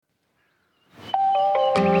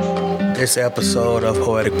This episode of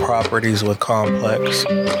Poetic Properties with Complex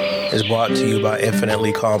is brought to you by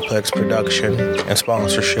Infinitely Complex Production and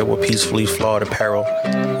sponsorship with Peacefully Flawed Apparel,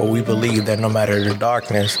 where we believe that no matter the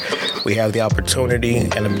darkness, we have the opportunity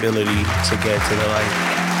and ability to get to the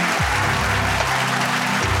light.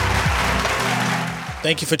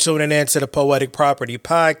 Thank you for tuning in to the Poetic Property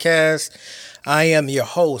Podcast. I am your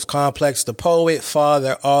host, Complex the Poet,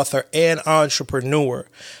 father, author, and entrepreneur.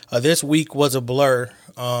 This week was a blur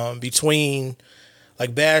between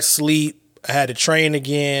like bad sleep. I had to train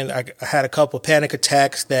again. I had a couple of panic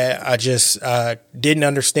attacks that I just didn't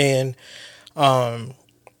understand. I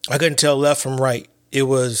couldn't tell left from right. It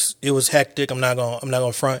was hectic. I'm not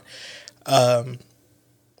gonna front. I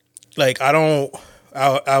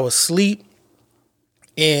was asleep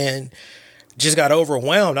and just got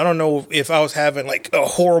overwhelmed. I don't know if I was having like a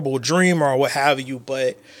horrible dream or what have you,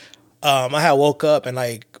 but I had woke up and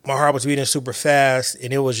like my heart was beating super fast,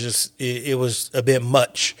 and it was just it was a bit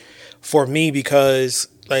much for me because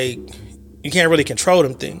like you can't really control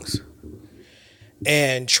them things,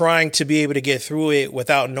 and trying to be able to get through it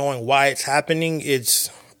without knowing why it's happening, it's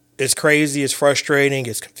crazy, it's frustrating,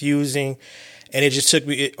 it's confusing, and it just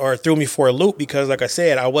threw me for a loop because, like I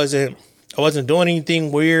said, I wasn't doing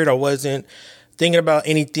anything weird. I wasn't thinking about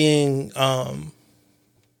anything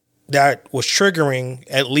that was triggering.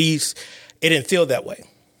 At least it didn't feel that way.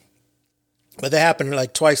 But that happened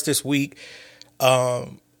like twice this week.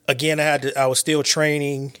 Again, I was still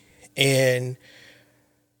training, and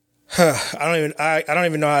I don't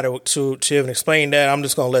even know how to even explain that. I'm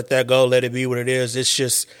just gonna let that go, let it be what it is.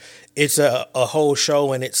 It's a whole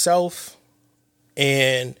show in itself,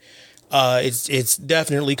 and it's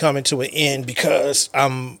definitely coming to an end because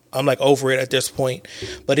I'm like over it at this point.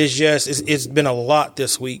 But it's been a lot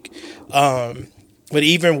this week. But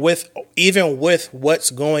even with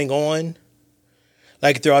what's going on,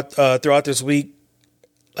 like throughout this week,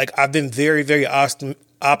 like I've been very, very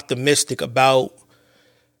optimistic about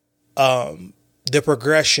the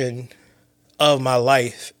progression of my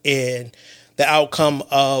life and the outcome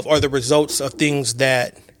of or the results of things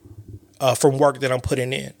that from work that I'm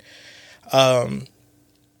putting in. I've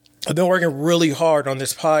been working really hard on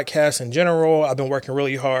this podcast in general. I've been working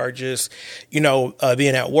really hard just,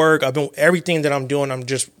 being at work. Everything that I'm doing, I'm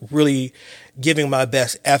just really giving my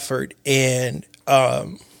best effort. And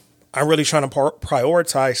I'm really trying to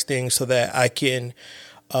prioritize things so that I can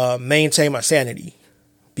maintain my sanity.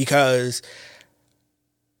 Because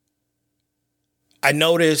I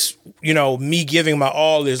notice, me giving my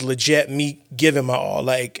all is legit me giving my all.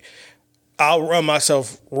 Like, I'll run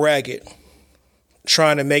myself ragged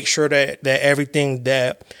trying to make sure that everything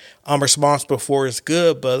that I'm responsible for is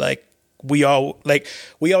good. But we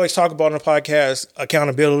always talk about on the podcast,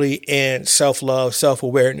 accountability and self-love,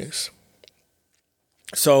 self-awareness.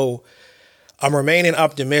 So I'm remaining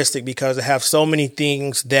optimistic because I have so many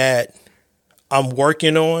things that I'm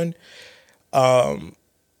working on, and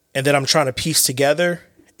that I'm trying to piece together.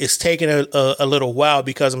 It's taking a little while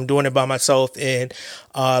because I'm doing it by myself, and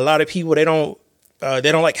a lot of people they don't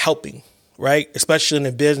like helping, right? Especially in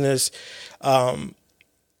the business.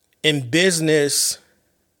 In business,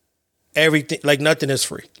 everything like nothing is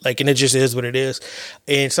free, and it just is what it is.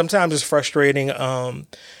 And sometimes it's frustrating. I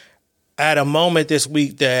had a moment this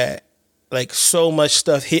week that so much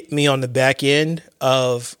stuff hit me on the back end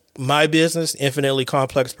of my business, Infinitely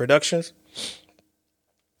Complex Productions,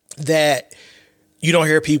 that you don't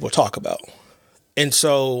hear people talk about. And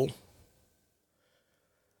so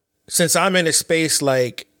since I'm in a space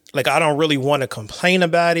like I don't really want to complain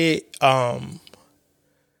about it, but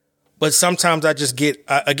sometimes I just get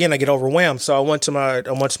overwhelmed. So I went to my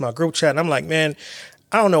group chat and I'm like, man,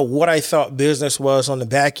 I don't know what I thought business was on the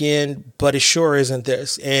back end, but it sure isn't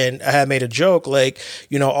this. And I had made a joke all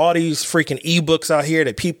these freaking ebooks out here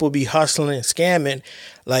that people be hustling and scamming,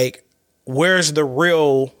 where's the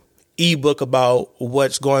real ebook about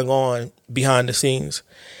what's going on behind the scenes?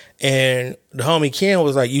 And the homie Ken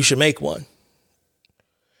was like, you should make one.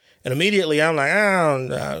 And immediately I'm like, I don't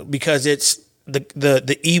know, because it's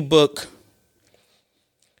the ebook.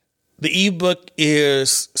 The ebook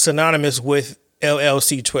is synonymous with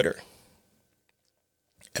LLC Twitter.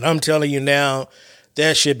 And I'm telling you now,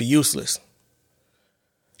 that should be useless.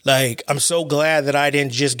 I'm so glad that I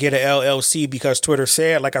didn't just get an LLC because Twitter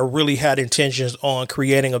said, I really had intentions on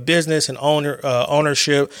creating a business and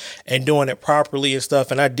ownership and doing it properly and stuff.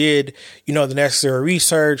 And I did, the necessary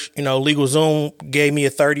research. LegalZoom gave me a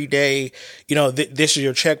 30-day, this is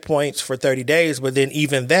your checkpoints for 30 days. But then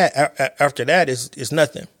even that, after that is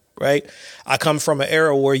nothing, right? I come from an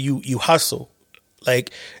era where you hustle.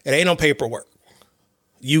 It ain't no paperwork.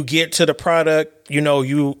 You get to the product, you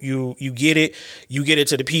get it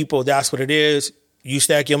to the people. That's what it is. You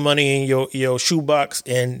stack your money in your shoebox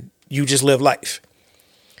and you just live life.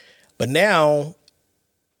 But now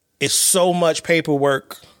it's so much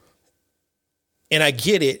paperwork, and I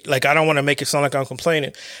get it. Like, I don't want to make it sound like I'm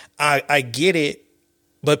complaining. I get it,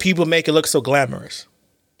 but people make it look so glamorous.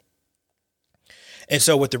 And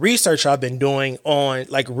so with the research I've been doing on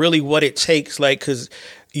like really what it takes, like, cause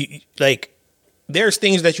like there's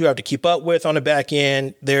things that you have to keep up with on the back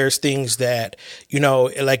end. There's things that,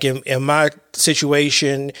 like in my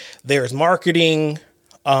situation, there's marketing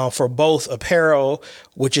for both apparel,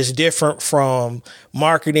 which is different from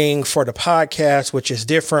marketing for the podcast, which is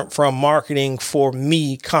different from marketing for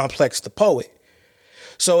me, Complex the Poet.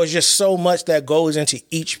 So it's just so much that goes into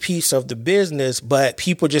each piece of the business, but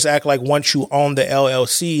people just act like once you own the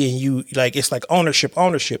LLC and you like, it's like ownership,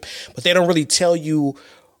 but they don't really tell you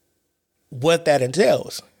what that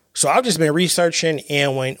entails. So I've just been researching.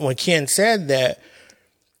 And when Ken said that,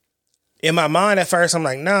 in my mind at first, I'm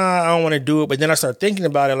like, nah, I don't want to do it. But then I start thinking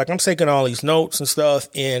about it. Like, I'm taking all these notes and stuff.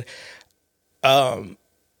 And I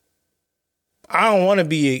don't want to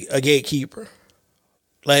be a gatekeeper.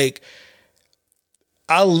 Like,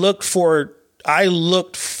 I looked for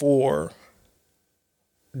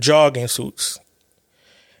jogging suits.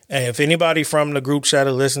 And if anybody from the group chat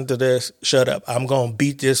to listen to this, shut up. I'm going to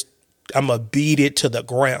beat it to the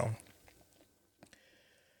ground.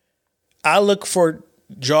 I look for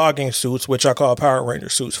jogging suits, which I call Power Ranger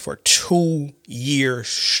suits, for 2 years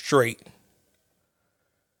straight.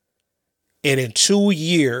 And in 2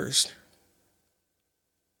 years,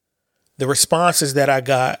 the responses that I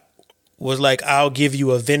got was like, I'll give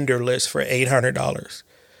you a vendor list for $800.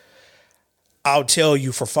 I'll tell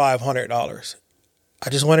you for $500. I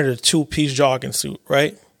just wanted a 2-piece jogging suit,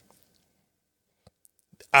 right?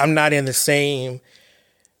 I'm not in the same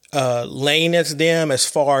lane as them as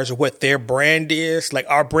far as what their brand is. Like,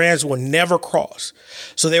 our brands will never cross.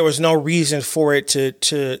 So there was no reason for it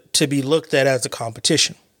to be looked at as a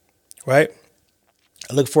competition, right?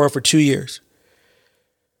 I looked for it for 2 years.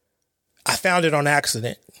 I found it on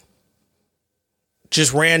accident.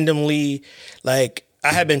 Just randomly, like,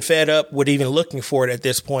 I had been fed up with even looking for it at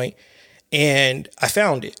this point, and I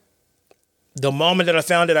found it. The moment that I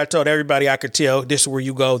found it, I told everybody I could tell, this is where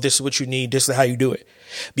you go, this is what you need, this is how you do it.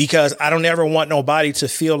 Because I don't ever want nobody to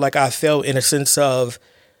feel like I felt, in a sense of,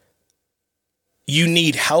 you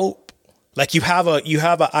need help. Like, you have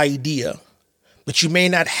an idea, but you may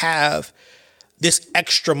not have this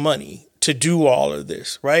extra money to do all of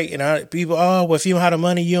this, right? And people, well, if you don't have the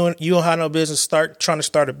money, you don't have no business trying to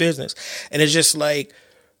start a business. And it's just like,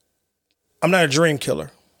 I'm not a dream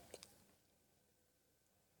killer.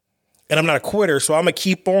 And I'm not a quitter, so I'm gonna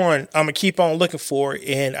keep on looking for it.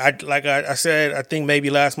 And I said, I think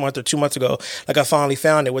maybe last month or 2 months ago, like, I finally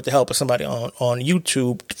found it with the help of somebody on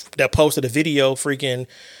YouTube that posted a video freaking,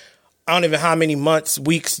 I don't even know how many months,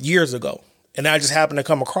 weeks, years ago. And I just happened to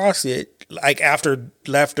come across it, like, after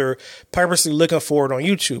purposely looking for it on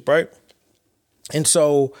YouTube, right? And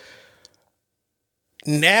so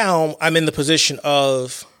now I'm in the position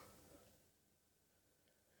of,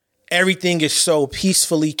 everything is so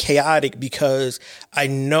peacefully chaotic because I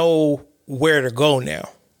know where to go now.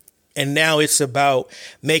 And now it's about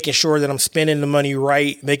making sure that I'm spending the money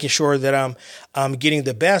right, making sure that I'm getting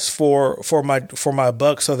the best for my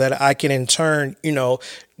buck, so that I can in turn,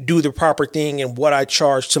 do the proper thing and what I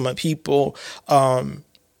charge to my people. So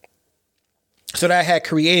that had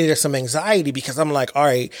created some anxiety, because I'm like, all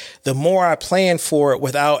right, the more I plan for it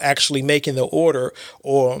without actually making the order,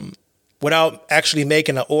 or without actually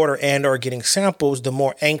making an order and or getting samples, the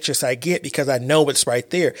more anxious I get, because I know it's right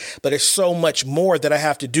there. But it's so much more that I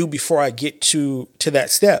have to do before I get to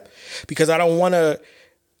that step, because I don't want to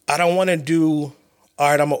do, all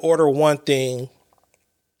right, I'm going to order one thing,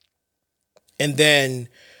 and then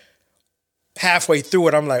halfway through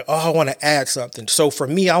it, I'm like, oh, I want to add something. So for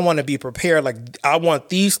me, I want to be prepared. Like, I want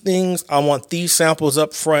these things. I want these samples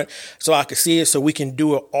up front so I can see it, so we can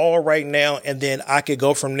do it all right now. And then I could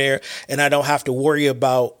go from there, and I don't have to worry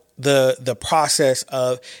about the process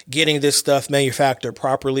of getting this stuff manufactured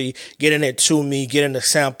properly, getting it to me, getting the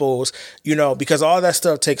samples, because all that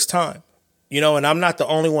stuff takes time. And I'm not the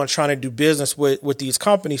only one trying to do business with these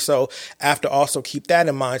companies. So I have to also keep that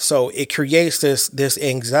in mind. So it creates this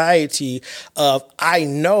anxiety of, I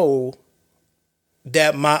know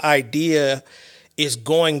that my idea is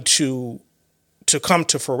going to come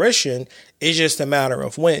to fruition. It's just a matter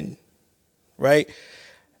of when, right?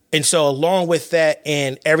 And so along with that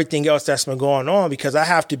and everything else that's been going on, because I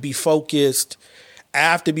have to be focused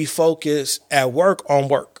at work on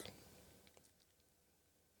work.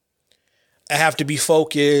 I have to be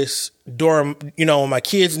focused during, when my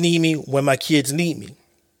kids need me, when my kids need me.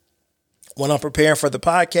 When I'm preparing for the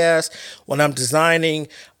podcast, when I'm designing,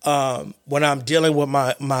 when I'm dealing with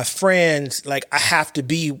my friends, like I have to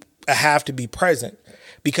be present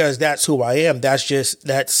because that's who I am.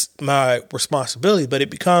 That's my responsibility. But it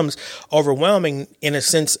becomes overwhelming in a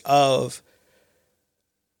sense of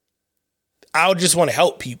I just want to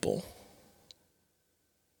help people.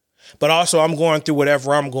 But also I'm going through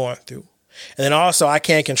whatever I'm going through. And then also I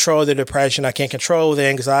can't control the depression. I can't control the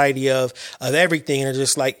anxiety of everything. And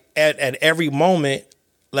just like at every moment,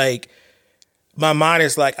 like my mind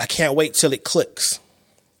is like, I can't wait till it clicks.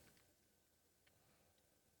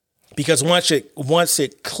 Because once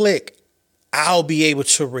it click, I'll be able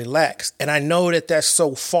to relax. And I know that that's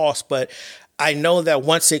so false, but I know that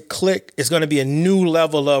once it click, it's going to be a new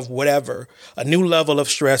level of whatever, a new level of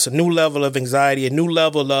stress, a new level of anxiety, a new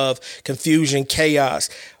level of confusion, chaos.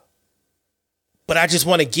 But I just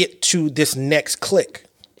want to get to this next click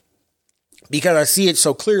because I see it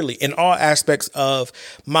so clearly in all aspects of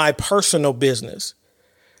my personal business.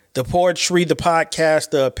 The poetry, the podcast,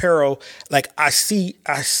 the apparel, like I see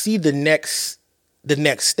the next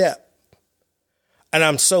step. And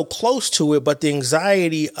I'm so close to it, but the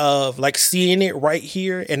anxiety of like seeing it right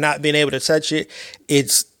here and not being able to touch it,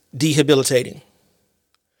 it's debilitating.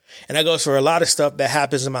 And that goes for a lot of stuff that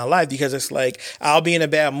happens in my life because it's like I'll be in a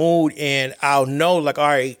bad mood and I'll know like, all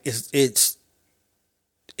right, it's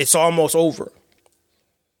almost over.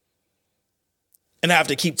 And I have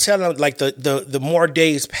to keep telling, like the more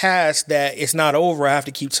days pass that it's not over, I have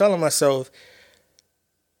to keep telling myself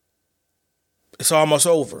it's almost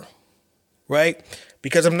over, right?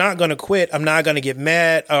 Because I'm not going to quit. I'm not going to get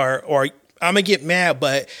mad or I'm going to get mad,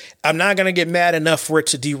 but I'm not going to get mad enough for it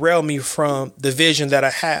to derail me from the vision that I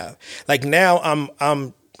have. Like now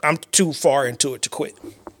I'm too far into it to quit.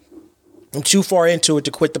 I'm too far into it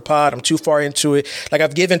to quit the pod. I'm too far into it. Like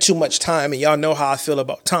I've given too much time and y'all know how I feel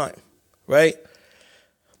about time, right?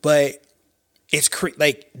 But it's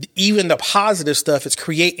like even the positive stuff is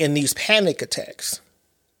creating these panic attacks.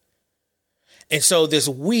 And so this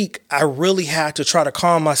week, I really had to try to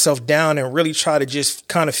calm myself down and really try to just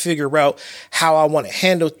kind of figure out how I want to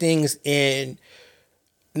handle things. And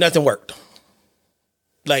nothing worked.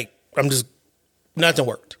 Like nothing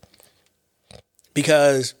worked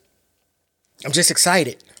because I'm just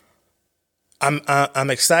excited. I'm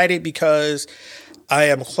excited because I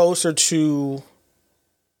am closer to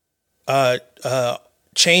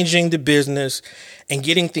changing the business and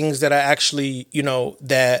getting things that I actually,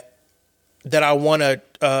 that I want to,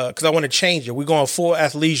 because I want to change it. We're going full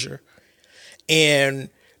athleisure, and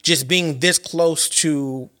just being this close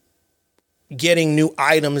to getting new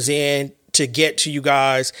items in to get to you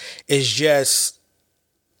guys is just,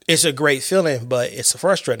 it's a great feeling, but it's a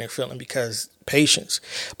frustrating feeling because patience.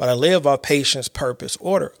 But I live off patience, purpose,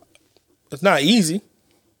 order. It's not easy.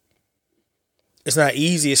 It's not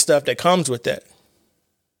easy. It's stuff that comes with that.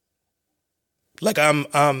 Like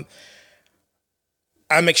I'm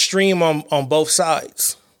extreme on both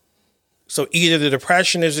sides. So either the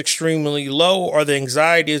depression is extremely low or the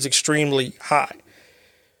anxiety is extremely high.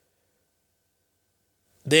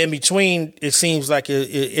 The in between, it seems like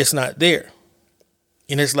it's not there.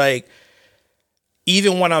 And it's like,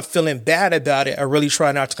 even when I'm feeling bad about it, I really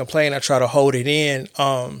try not to complain. I try to hold it in.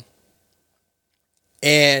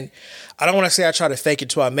 And I don't want to say I try to fake it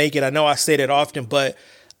till I make it. I know I say that often, but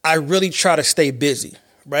I really try to stay busy,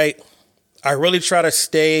 right? I really try to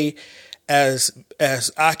stay as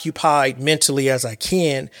occupied mentally as I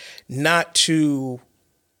can, not to,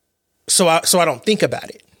 so I don't think about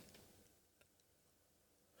it.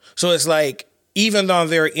 So it's like, even though I'm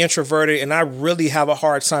very introverted and I really have a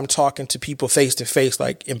hard time talking to people face to face,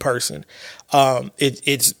 like in person,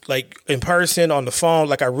 it's like in person on the phone,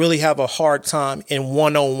 like I really have a hard time in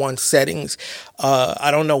one-on-one settings.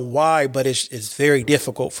 I don't know why, but it's very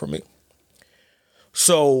difficult for me.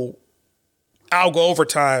 So I'll go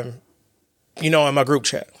overtime, in my group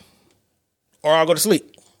chat, or I'll go to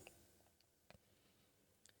sleep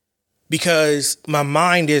because my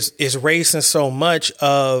mind is racing so much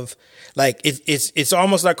of like, it's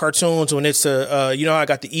almost like cartoons when it's I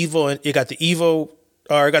got the evil and it got the evil,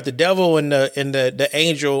 or I got the devil and the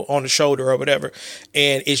angel on the shoulder or whatever.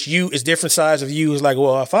 And it's different sides of you. It's like,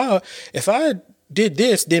 well, if I did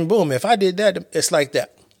this, then boom, if I did that, it's like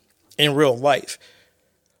that in real life.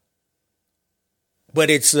 But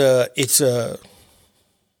it's like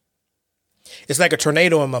a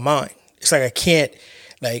tornado in my mind. It's like I can't,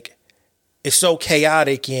 like, it's so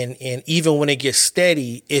chaotic, and even when it gets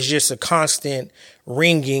steady, it's just a constant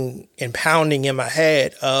ringing and pounding in my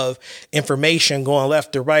head of information going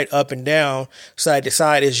left to right, up and down, side to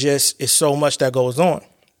side. It's so much that goes on.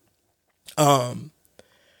 And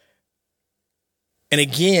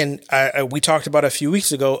again, we talked about a few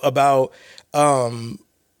weeks ago about the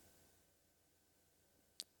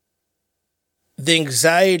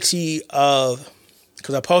anxiety of,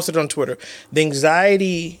 because I posted on Twitter, the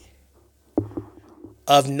anxiety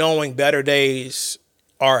of knowing better days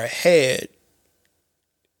are ahead.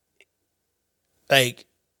 Like,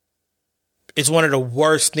 it's one of the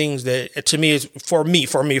worst things that, to me, is for me.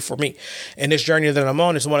 And this journey that I'm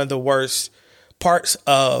on is one of the worst parts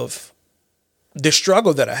of the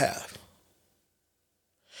struggle that I have.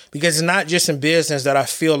 Because it's not just in business that I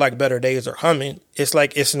feel like better days are humming. It's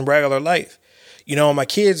like it's in regular life. You know, my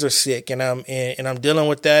kids are sick, and I'm dealing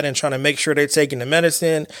with that and trying to make sure they're taking the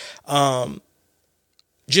medicine.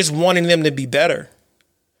 Just wanting them to be better,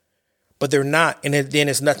 but they're not, and then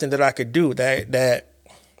it's nothing that I could do. That's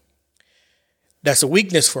a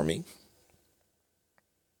weakness for me.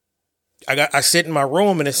 I sit in my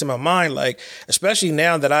room and it's in my mind, like, especially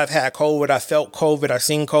now that I've had COVID, I felt COVID, I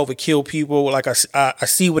seen COVID kill people. Like I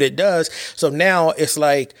see what it does. So now it's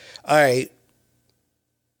like, all right,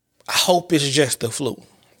 I hope it's just the flu.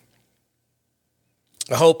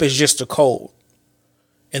 I hope it's just a cold.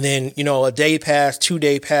 And then, you know, a day passed, 2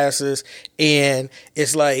 day passes, and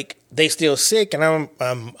it's like they still sick, and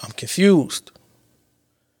I'm confused.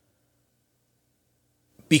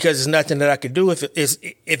 Because there's nothing that I could do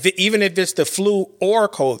even if it's the flu or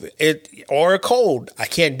COVID or a cold, I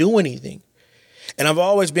can't do anything. And I've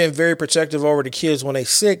always been very protective over the kids when they're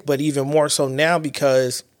sick, but even more so now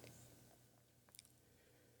because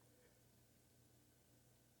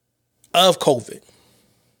of COVID.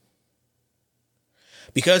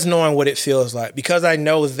 Because knowing what it feels like, because I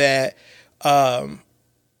know that,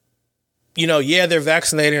 you know, yeah, they're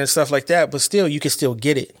vaccinated and stuff like that, but still, you can still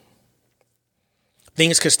get it.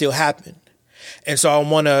 Things could still happen. And so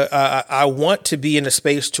I want to be in a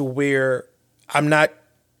space to where I'm not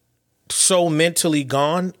so mentally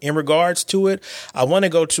gone in regards to it. I want to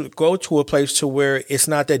go to a place to where it's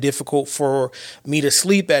not that difficult for me to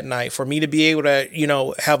sleep at night, for me to be able to, you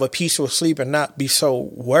know, have a peaceful sleep and not be so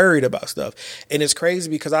worried about stuff. And it's crazy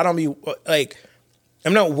because I'm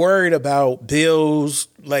not worried about bills,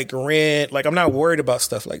 like rent, like I'm not worried about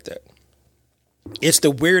stuff like that. It's the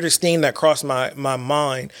weirdest thing that crossed my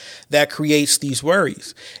mind that creates these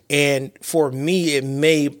worries. And for me,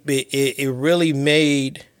 it really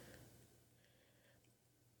made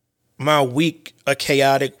my week a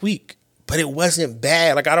chaotic week, but it wasn't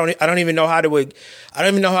bad. Like I don't even know how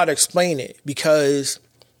to explain it, because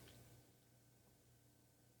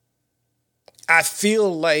I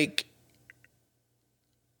feel like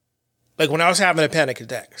when I was having the panic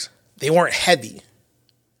attacks, they weren't heavy.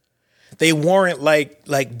 They weren't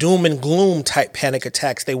like doom and gloom type panic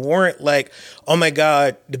attacks. They weren't like, oh my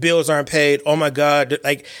God, the bills aren't paid. Oh my God.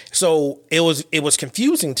 Like, so it was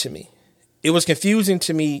confusing to me. It was confusing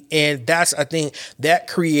to me. And I think that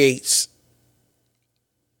creates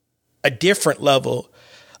a different level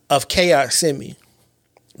of chaos in me,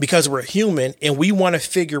 because we're human and we want to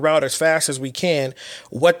figure out as fast as we can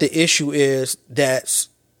what the issue is that's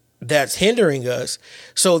hindering us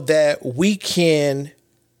so that we can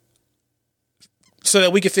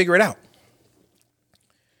figure it out.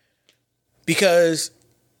 Because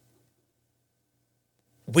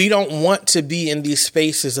we don't want to be in these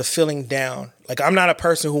spaces of feeling down. Like, I'm not a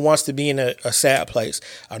person who wants to be in a sad place.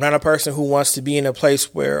 I'm not a person who wants to be in a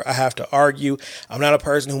place where I have to argue. I'm not a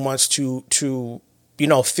person who wants to you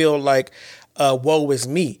know, feel like woe is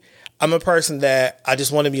me. I'm a person that I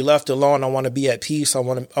just want to be left alone. I want to be at peace. I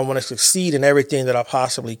want to succeed in everything that I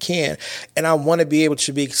possibly can. And I want to be able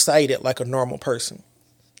to be excited like a normal person.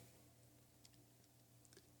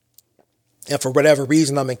 And for whatever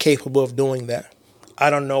reason, I'm incapable of doing that. I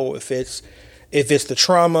don't know if it's the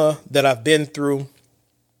trauma that I've been through.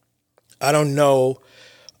 I don't know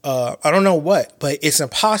what, but it's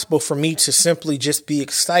impossible for me to simply just be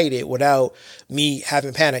excited without me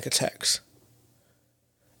having panic attacks.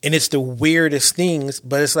 And it's the weirdest things,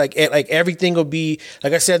 but it's like everything will be,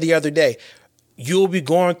 like I said the other day, you'll be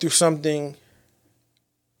going through something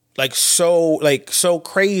so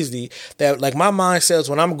crazy that, like, my mind says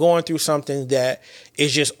when I'm going through something that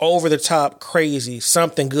is just over the top crazy,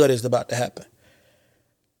 something good is about to happen.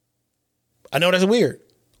 I know that's weird,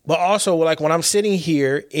 but also, like, when I'm sitting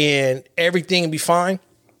here and everything be fine,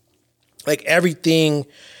 like everything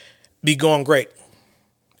be going great.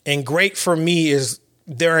 And great for me is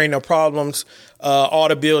there ain't no problems. All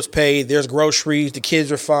the bills paid. There's groceries. The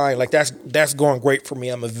kids are fine. Like that's going great for me.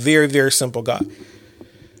 I'm a very, very simple guy.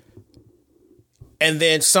 And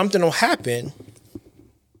then something will happen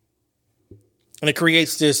and it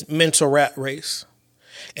creates this mental rat race.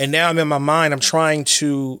 And now I'm in my mind, I'm trying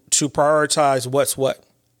to prioritize what's what.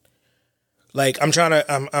 Like I'm trying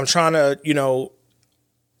to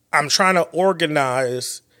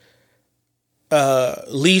organize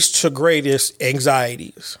least to greatest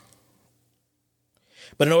anxieties.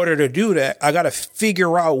 But in order to do that, I got to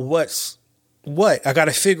figure out what's what. I got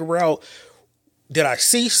to figure out, did I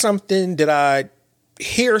see something? Did I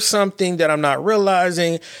hear something that I'm not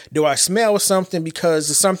realizing? Do I smell something? Because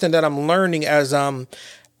it's something that I'm learning as I'm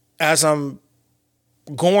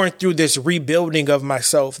going through this rebuilding of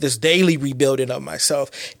myself, this daily rebuilding of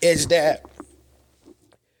myself, is that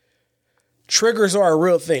triggers are a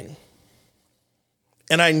real thing.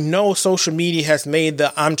 And I know social media has made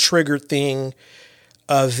the I'm triggered thing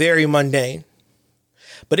very mundane.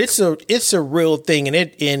 But it's a real thing,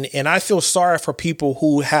 and I feel sorry for people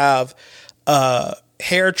who have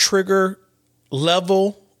hair trigger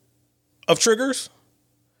level of triggers,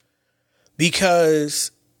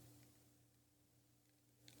 because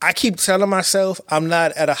I keep telling myself I'm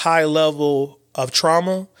not at a high level of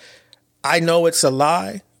trauma. I know it's a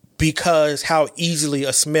lie because how easily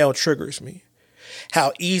a smell triggers me,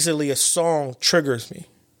 how easily a song triggers me.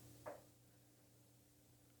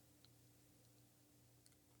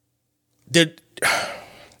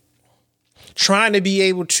 Trying to be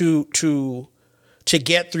able to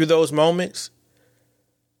get through those moments,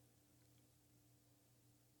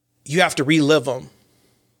 you have to relive them.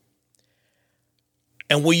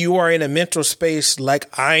 And when you are in a mental space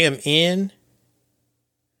like I am in,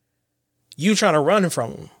 you trying to run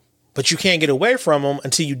from them, but you can't get away from them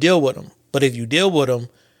until you deal with them. But if you deal with them,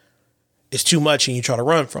 it's too much and you try to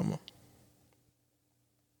run from them.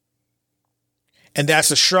 And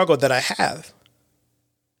that's a struggle that I have.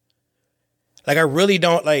 Like, I really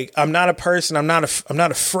don't, like, I'm not a person, I'm not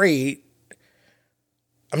afraid.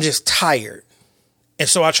 I'm just tired. And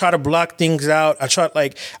so I try to block things out. I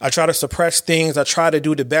try to suppress things. I try to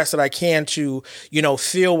do the best that I can to,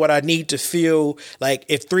 feel what I need to feel. Like,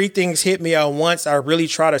 if 3 things hit me at once, I really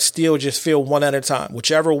try to still just feel one at a time.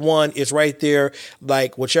 Whichever one is right there,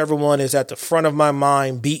 like whichever one is at the front of my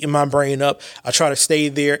mind, beating my brain up, I try to stay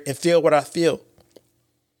there and feel what I feel.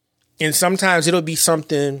 And sometimes it'll be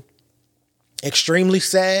something extremely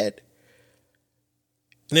sad,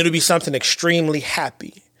 and it'll be something extremely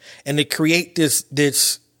happy. And it create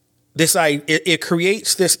it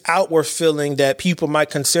creates this outward feeling that people might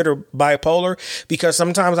consider bipolar, because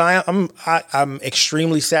sometimes I'm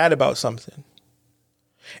extremely sad about something.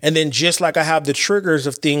 And then just like I have the triggers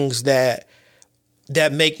of things that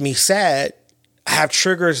make me sad, I have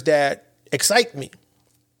triggers that excite me.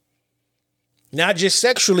 Not just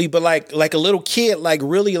sexually, but like a little kid, like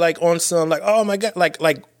really like on some, like, oh my God, like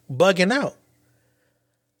bugging out.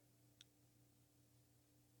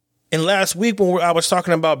 And last week when I was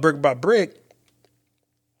talking about Brick by Brick,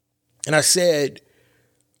 and I said,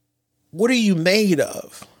 what are you made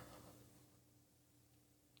of?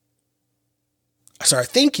 I started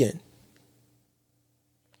thinking.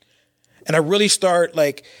 And I really start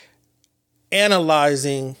like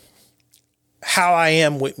analyzing how I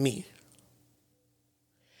am with me.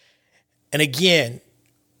 And again,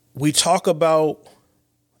 we talk about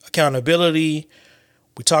accountability.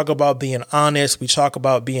 We talk about being honest. We talk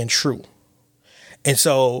about being true. And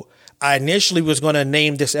so I initially was going to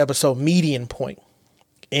name this episode Median Point.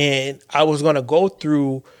 And I was going to go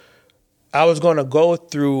through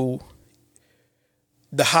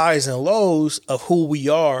the highs and lows of who we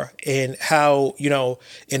are and how,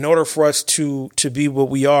 in order for us to be what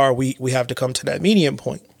we are, we have to come to that median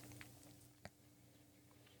point.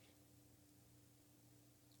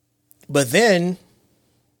 But then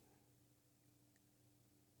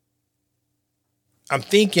I'm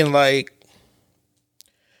thinking, like,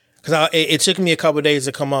 because it took me a couple of days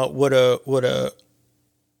to come up with a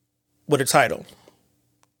title,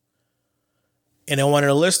 and then one of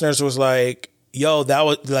the listeners was like, "Yo, that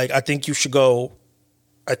was like, I think you should go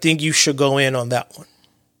in on that one.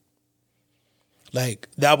 Like,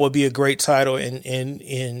 that would be a great title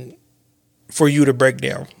in for you to break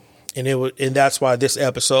down." And that's why this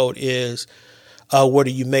episode is What Are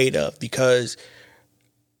You Made Of? Because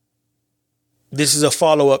this is a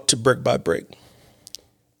follow-up to Brick by Brick.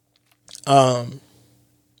 And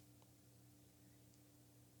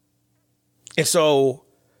so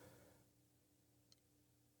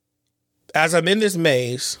as I'm in this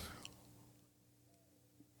maze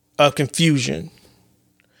of confusion,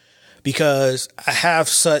 because I have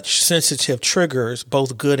such sensitive triggers,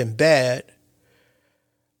 both good and bad.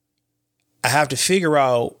 I have to figure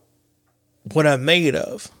out what I'm made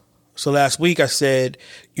of. So last week I said,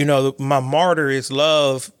 my martyr is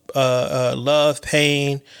love, love,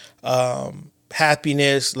 pain,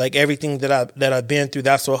 happiness, like everything that I've been through.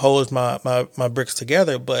 That's what holds my bricks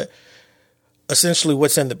together. But essentially,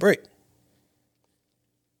 what's in the brick?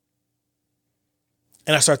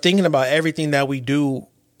 And I start thinking about everything that we do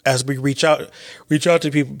as we reach out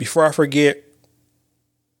to people. Before I forget,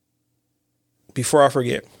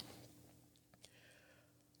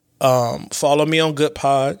 follow me on Good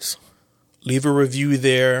Pods. Leave a review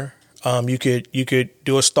there. You could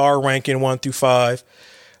do a star ranking 1 through 5.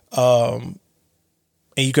 And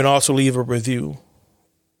you can also leave a review.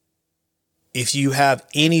 If you have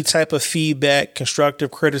any type of feedback, constructive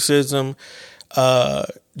criticism,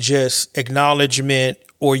 just acknowledgement,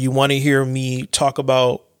 or you want to hear me talk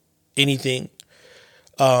about anything,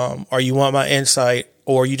 or you want my insight,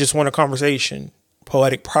 or you just want a conversation,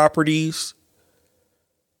 Poetic Properties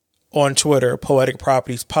on Twitter, Poetic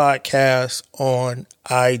Properties Podcast on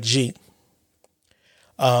IG.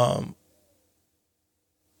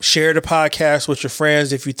 Share the podcast with your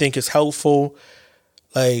friends if you think it's helpful.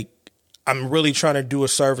 Like, I'm really trying to do a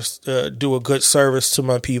good service to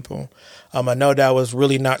my people. I know that was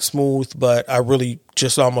really not smooth, but I really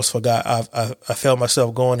just almost forgot. I felt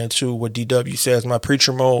myself going into what DW says, my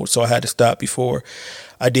preacher mode. So I had to stop before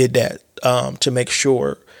I did that, to make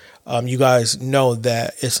sure you guys know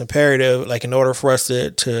that it's imperative. Like, in order for us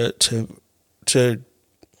to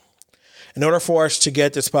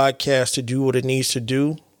get this podcast to do what it needs to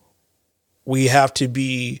do, we have to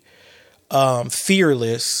be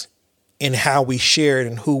fearless in how we share it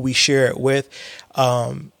and who we share it with,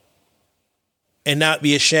 and not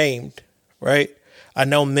be ashamed, right? I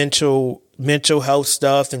know mental health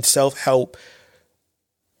stuff and self-help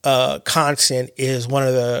content is one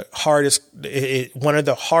of the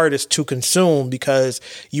hardest to consume, because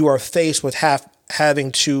you are faced with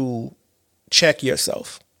having to check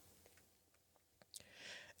yourself.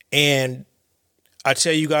 And I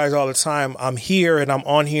tell you guys all the time, I'm here and I'm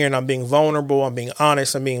on here and I'm being vulnerable, I'm being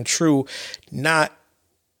honest, I'm being true, not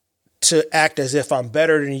to act as if I'm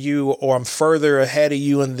better than you or I'm further ahead of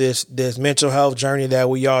you in this mental health journey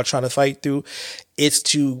that we all trying to fight through. It's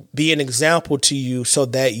to be an example to you so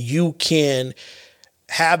that you can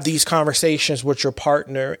have these conversations with your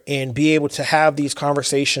partner and be able to have these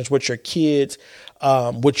conversations with your kids,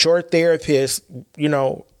 with your therapist,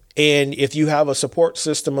 and if you have a support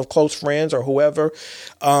system of close friends or whoever,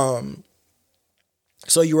 so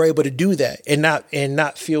you're able to do that and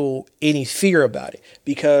not feel any fear about it,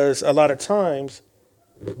 because a lot of times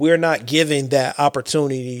we're not given that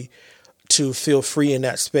opportunity to feel free in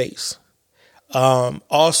that space.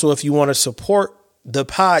 Also, if you want to support the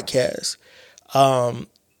podcast, the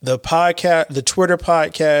Twitter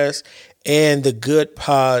podcast and the Good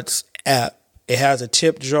Pods app, it has a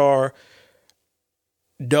tip jar.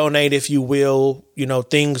 Donate if you will,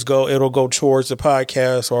 it'll go towards the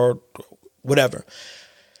podcast or whatever.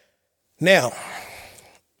 Now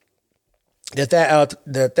that's out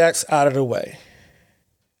of the way,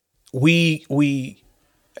 it's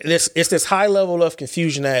this high level of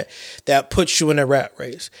confusion that puts you in a rat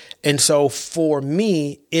race. And so for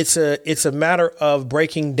me, it's a matter of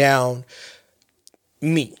breaking down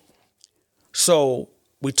me. So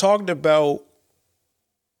we talked about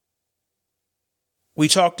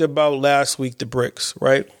last week the bricks,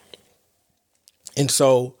 right? And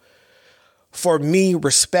so for me,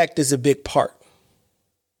 respect is a big part.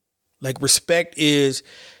 Like, respect is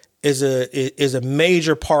a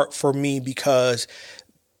major part for me, because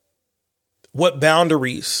what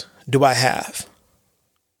boundaries do I have?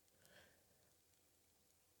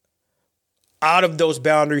 Out of those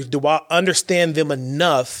boundaries, do I understand them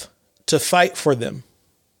enough to fight for them?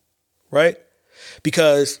 Right?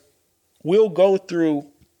 Because we'll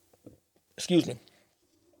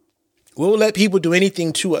let people do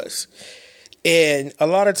anything to us. And a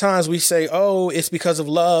lot of times we say, oh, it's because of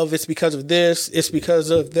love. It's because of this. It's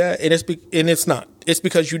because of that. And it's not. It's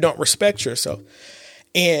because you don't respect yourself.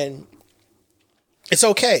 And it's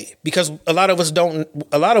okay, because a lot of us don't,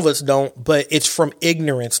 but it's from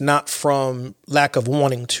ignorance, not from lack of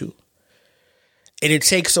wanting to. And it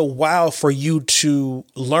takes a while for you to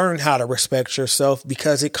learn how to respect yourself,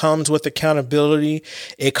 because it comes with accountability.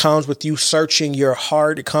 It comes with you searching your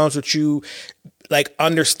heart. It comes with you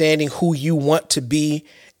understanding who you want to be.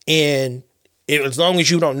 And as long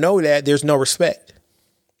as you don't know that, there's no respect.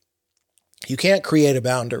 You can't create a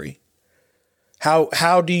boundary.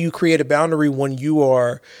 How do you create a boundary when you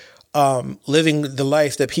are living the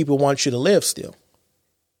life that people want you to live still.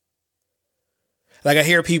 Like I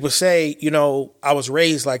hear people say, I was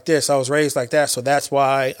raised like this, I was raised like that, so that's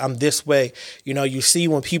why I'm this way. You see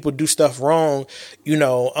when people do stuff wrong,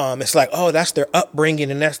 it's like, oh, that's their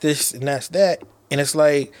upbringing and that's this and that's that. And it's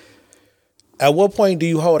like, at what point do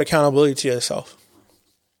you hold accountability to yourself?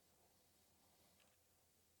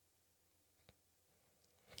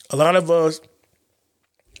 A lot of us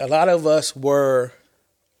were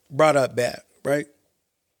brought up bad, right?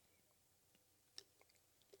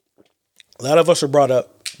 A lot of us were brought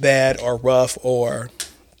up bad or rough, or,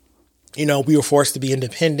 we were forced to be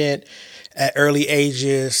independent at early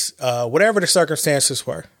ages, whatever the circumstances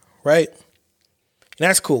were, right? And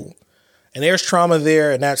that's cool. And there's trauma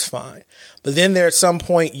there, and that's fine. But then there at some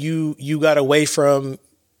point you got away from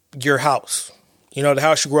your house, the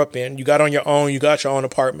house you grew up in. You got on your own, you got your own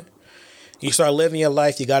apartment. You start living your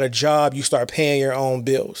life, you got a job, you start paying your own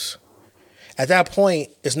bills. At that point,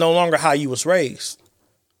 it's no longer how you was raised.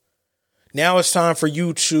 Now it's time for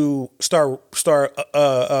you to start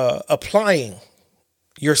applying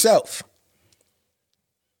yourself.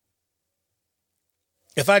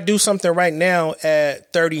 If I do something right now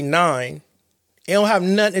at 39, it don't have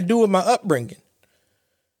nothing to do with my upbringing.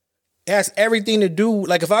 It has everything to do,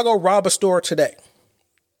 like if I go rob a store today,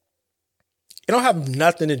 it don't have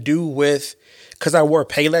nothing to do with because I wore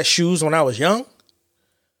Payless shoes when I was young. It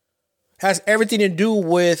has everything to do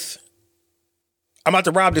with I'm about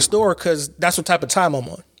to rob the store because that's what type of time I'm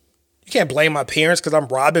on. You can't blame my parents because I'm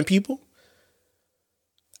robbing people.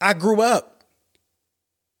 I grew up.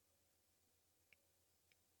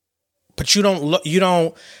 But you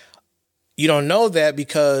don't know that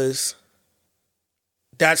because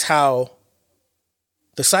that's how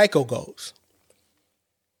the cycle goes.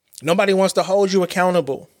 Nobody wants to hold you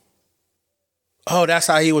accountable. Oh, that's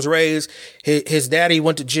how he was raised. His daddy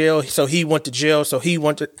went to jail, so he went to jail, so he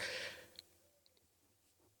went to...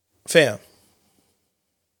 Fam.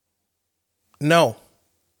 No.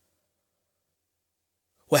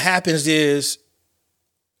 What happens is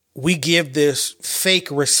we give this fake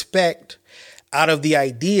respect out of the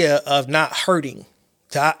idea of not hurting,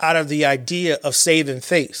 out of the idea of saving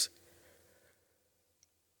face.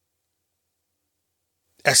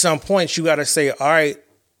 At some point, you got to say, all right,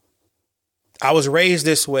 I was raised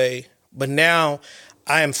this way, but now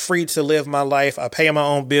I am free to live my life. I pay my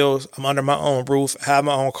own bills. I'm under my own roof. I have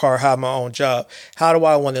my own car, have my own job. How do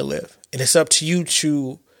I want to live? And it's up to you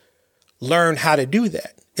to learn how to do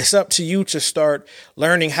that. It's up to you to start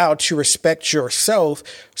learning how to respect yourself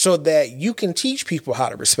so that you can teach people how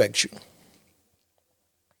to respect you.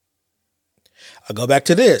 I'll go back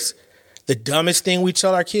to this. The dumbest thing we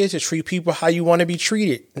tell our kids is treat people how you want to be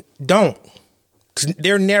treated. Don't. 'Cause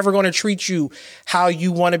they're never going to treat you how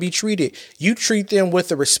you want to be treated. You treat them with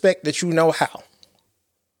the respect that you know how.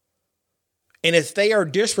 And if they are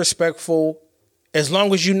disrespectful, as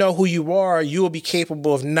long as you know who you are, you will be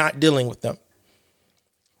capable of not dealing with them.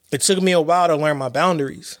 It took me a while to learn my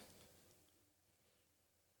boundaries.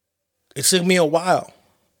 It took me a while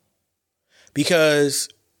because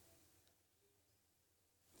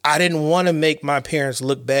I didn't want to make my parents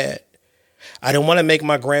look bad. I didn't want to make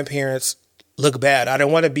my grandparents look bad. I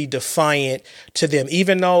didn't want to be defiant to them,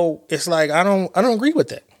 even though it's like, I don't agree with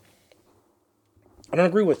that. I don't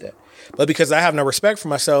agree with that. But because I have no respect for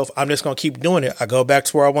myself, I'm just going to keep doing it. I go back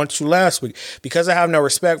to where I went to last week. Because I have no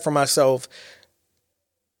respect for myself,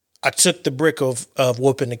 I took the brick of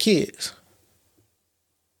whooping the kids.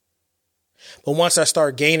 But once I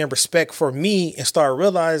start gaining respect for me and start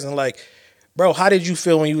realizing like, bro, how did you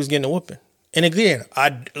feel when you was getting a whooping? And again,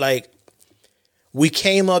 we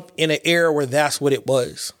came up in an era where that's what it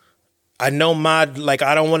was. I know I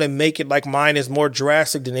don't want to make it like mine is more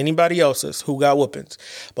drastic than anybody else's who got whoopings.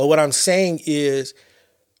 But what I'm saying is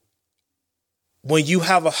when you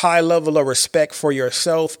have a high level of respect for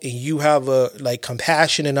yourself and you have a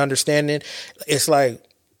compassion and understanding, it's like,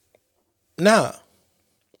 nah.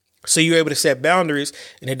 So you're able to set boundaries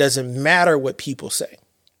and it doesn't matter what people say.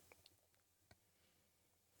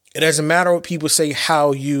 It doesn't matter what people say,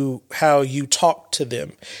 how you talk to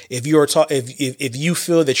them. If you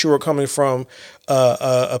feel that you are coming from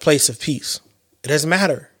a place of peace, it doesn't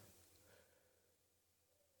matter.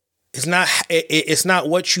 It's not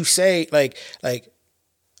what you say. Like I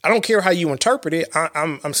don't care how you interpret it.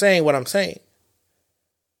 I'm saying what I'm saying.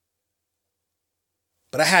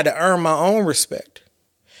 But I had to earn my own respect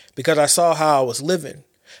because I saw how I was living.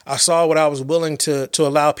 I saw what I was willing to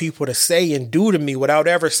allow people to say and do to me without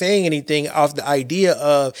ever saying anything off the idea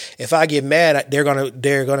of if I get mad, they're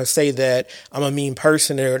gonna say that I'm a mean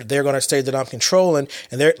person. They're gonna say that I'm controlling,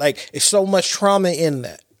 and they're like, it's so much trauma in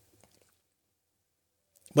that.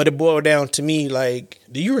 But it boiled down to me, like,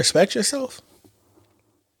 do you respect yourself?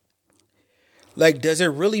 Like, does it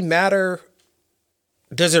really matter?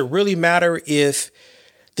 Does it really matter if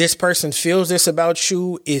this person feels this about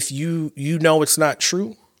you if you know it's not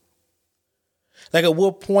true? Like, at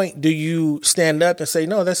what point do you stand up and say,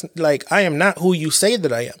 no, that's like, I am not who you say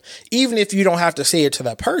that I am. Even if you don't have to say it to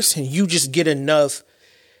that person, you just get enough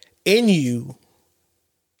in you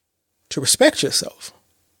to respect yourself.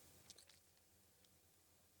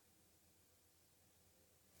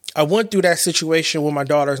 I went through that situation with my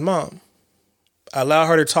daughter's mom. I allowed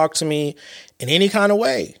her to talk to me in any kind of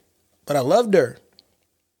way, but I loved her.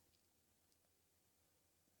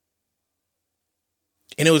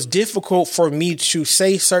 And it was difficult for me to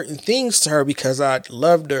say certain things to her because I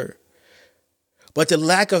loved her. But the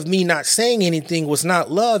lack of me not saying anything was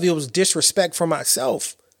not love. It was disrespect for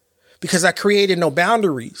myself because I created no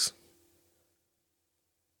boundaries.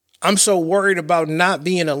 I'm so worried about not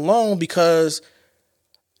being alone because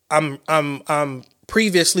I'm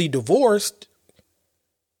previously divorced.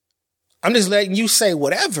 I'm just letting you say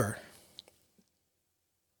whatever.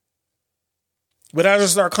 But I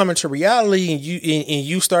just start coming to reality, and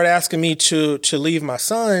you start asking me to leave my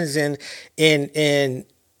sons, and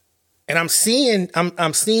I'm seeing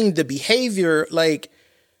the behavior. Like,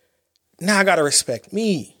 now I gotta respect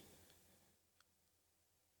me.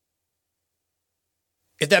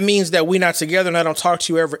 If that means that we're not together and I don't talk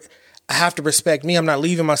to you ever, I have to respect me. I'm not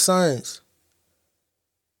leaving my sons.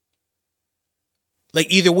 Like,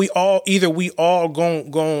 either we all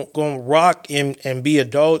gonna rock and be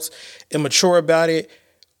adults and mature about it,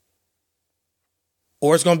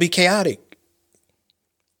 or it's gonna be chaotic.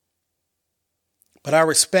 But I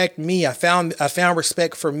respect me. I found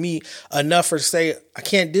respect for me enough to say I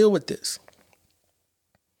can't deal with this.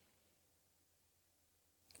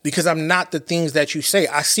 Because I'm not the things that you say.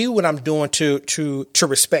 I see what I'm doing to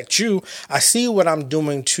respect you. I see what I'm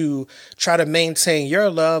doing to try to maintain your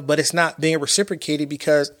love, but it's not being reciprocated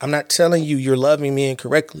because I'm not telling you you're loving me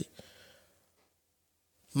incorrectly.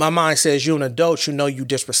 My mind says you're an adult, you know you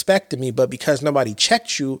disrespected me, but because nobody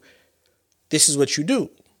checked you, this is what you do.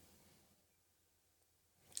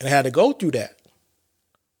 And I had to go through that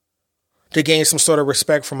to gain some sort of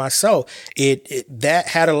respect for myself. That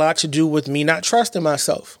had a lot to do with me not trusting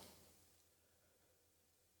myself.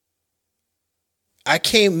 I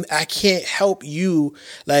can't help you.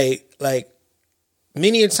 Like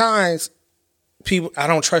many a times people, I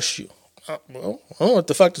don't trust you. Well, I don't know what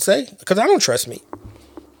the fuck to say because I don't trust me.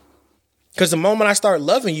 Because the moment I start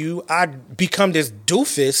loving you, I become this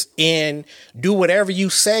doofus and do whatever you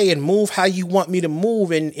say and move how you want me to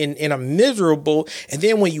move. And I'm miserable. And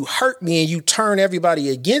then when you hurt me and you turn everybody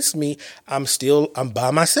against me, I'm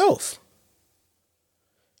by myself.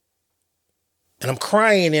 And I'm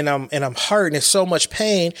crying and I'm hurting. It's so much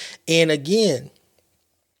pain. And again,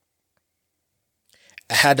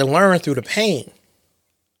 I had to learn through the pain.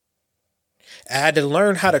 I had to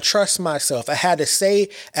learn how to trust myself. I had to say,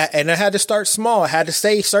 and I had to start small. I had to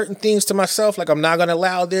say certain things to myself, like I'm not going to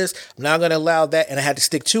allow this, I'm not going to allow that, and I had to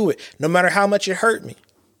stick to it, no matter how much it hurt me.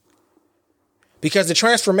 Because the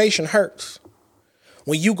transformation hurts.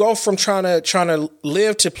 When you go from trying to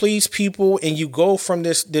live to please people, and you go from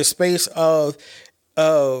this space of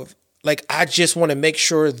like, I just want to make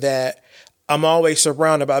sure that I'm always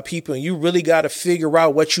surrounded by people, and you really got to figure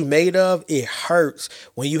out what you made of. It hurts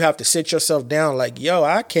when you have to sit yourself down like, yo,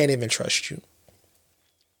 I can't even trust you.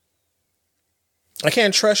 I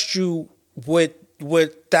can't trust you with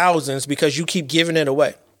thousands because you keep giving it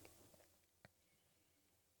away.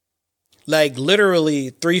 Like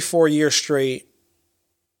literally 3-4 years straight,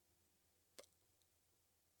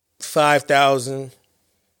 5,000,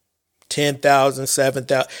 10,000,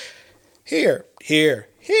 7,000, here.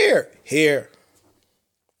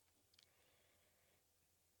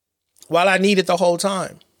 While I need it the whole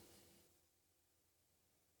time.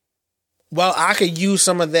 While I could use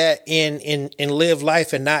some of that in live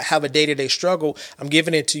life and not have a day-to-day struggle, I'm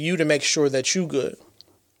giving it to you to make sure that you good.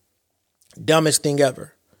 Dumbest thing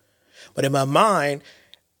ever. But in my mind,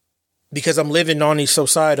 because I'm living on these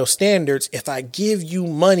societal standards, if I give you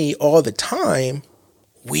money all the time,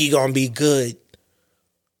 we gonna be good.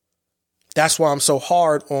 That's why I'm so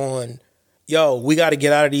hard on, yo, we got to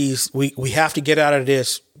get out of these. We have to get out of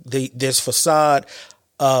this facade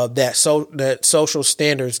that social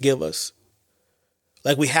standards give us.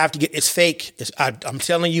 Like, we have to get, it's fake. I'm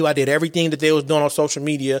telling you, I did everything that they was doing on social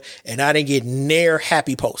media and I didn't get near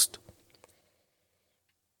happy post.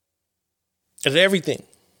 I did everything.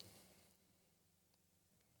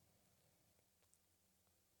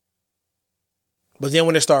 But then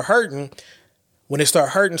when it start hurting, when it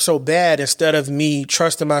started hurting so bad, instead of me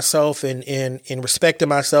trusting myself and respecting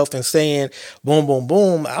myself and saying boom, boom,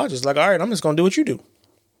 boom, I was just like, all right, I'm just going to do what you do.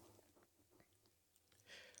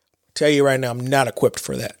 Tell you right now, I'm not equipped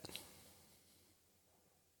for that.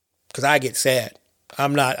 Because I get sad.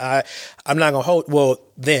 I'm not going to hold. Well,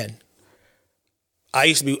 then I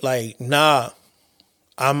used to be like, nah,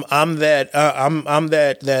 I'm that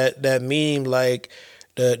meme, like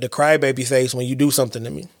the crybaby face when you do something to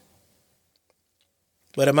me.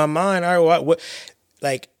 But in my mind, all right, what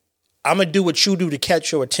like, I'm going to do what you do to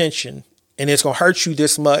catch your attention, and it's going to hurt you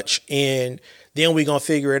this much, and then we're going to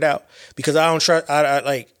figure it out. Because I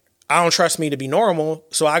don't trust me to be normal,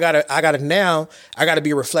 so I gotta be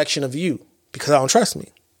a reflection of you because I don't trust me.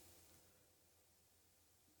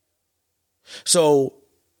 So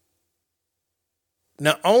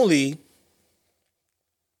not only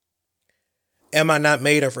am I not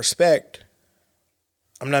made of respect,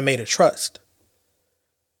 I'm not made of trust.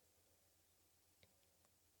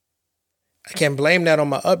 I can't blame that on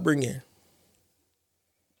my upbringing.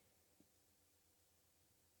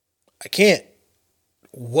 I can't.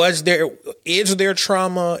 Is there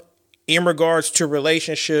trauma in regards to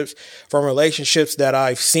relationships, from relationships that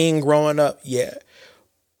I've seen growing up? Yeah.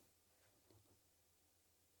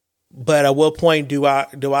 But at what point do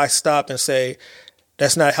I stop and say,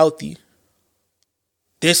 that's not healthy?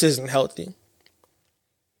 This isn't healthy.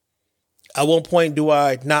 At what point do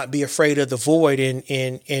I not be afraid of the void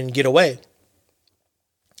and get away?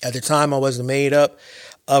 At the time, I wasn't made up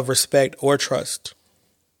of respect or trust.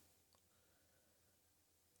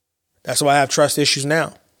 That's why I have trust issues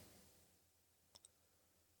now.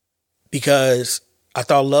 Because I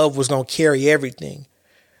thought love was going to carry everything.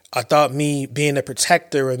 I thought me being a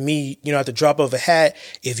protector and me, at the drop of a hat,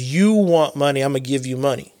 if you want money, I'm going to give you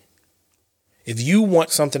money. If you want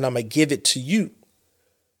something, I'm going to give it to you.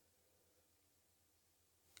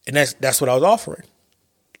 And that's what I was offering.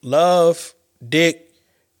 Love, dick,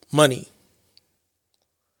 money.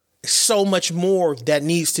 There's so much more that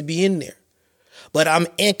needs to be in there. But I'm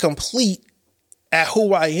incomplete at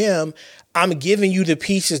who I am. I'm giving you the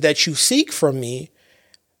pieces that you seek from me,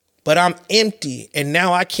 but I'm empty. And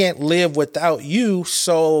now I can't live without you.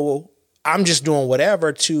 So I'm just doing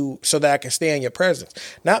whatever so that I can stay in your presence.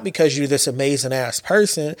 Not because you're this amazing ass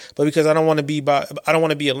person, but because I don't want to be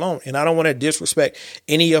alone. And I don't want to disrespect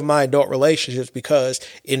any of my adult relationships, because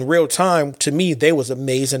in real time, to me, they was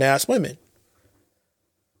amazing ass women.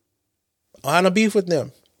 I had no beef with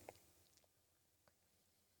them.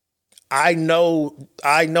 I know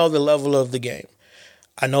the level of the game.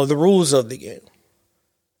 I know the rules of the game.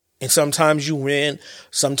 And sometimes you win,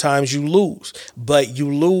 sometimes you lose. But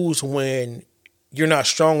you lose when you're not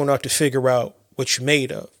strong enough to figure out what you're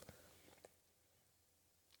made of.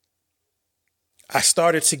 I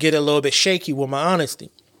started to get a little bit shaky with my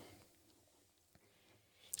honesty.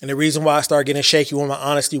 And the reason why I started getting shaky with my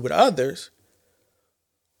honesty with others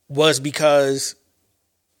was because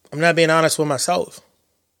I'm not being honest with myself.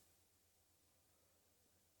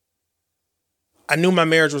 I knew my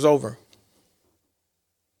marriage was over.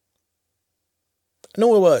 I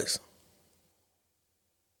knew it was.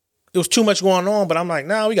 There was too much going on, but I'm like,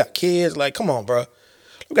 nah, we got kids. Like, come on, bro.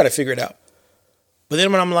 We got to figure it out. But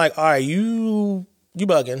then when I'm like, all right, you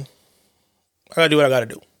bugging. I got to do what I got to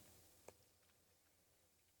do.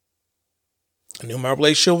 I knew my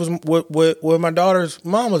relationship was with my daughter's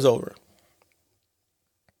mom was over.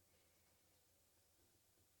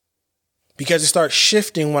 Because it started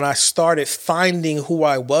shifting when I started finding who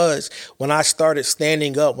I was, when I started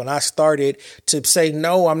standing up, when I started to say,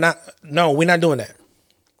 no, we're not doing that.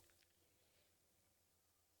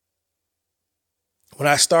 When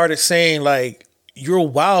I started saying, like, you're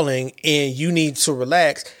wilding and you need to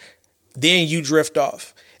relax, then you drift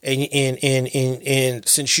off. And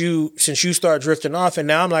since you start drifting off, and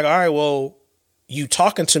now I'm like, all right, well, you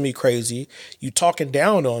talking to me crazy, you talking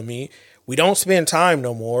down on me. We don't spend time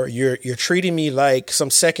no more. You're treating me like some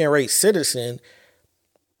second-rate citizen.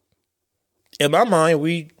 In my mind,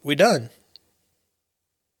 we done.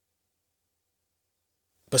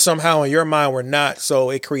 But somehow in your mind, we're not. So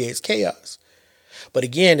it creates chaos. But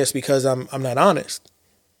again, it's because I'm not honest.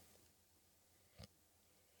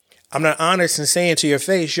 I'm not honest in saying to your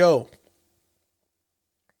face, yo,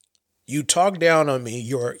 you talk down on me.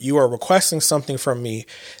 You are requesting something from me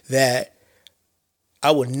that I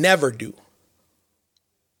would never do.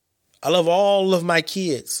 I love all of my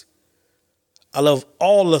kids. I love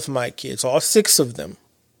all of my kids, all 6 of them.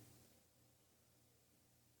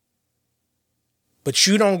 But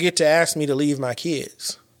you don't get to ask me to leave my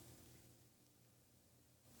kids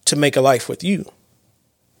to make a life with you.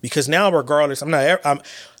 Because now, regardless,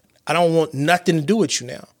 I don't want nothing to do with you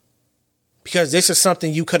now. Because this is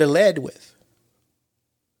something you could have led with.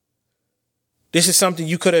 This is something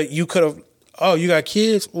you could have, oh, you got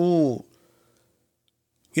kids? Ooh.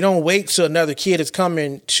 You don't wait till another kid is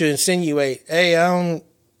coming to insinuate, hey,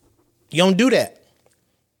 you don't do that.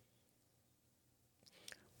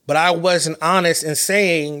 But I wasn't honest in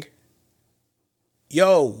saying,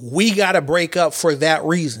 yo, we got to break up for that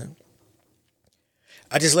reason.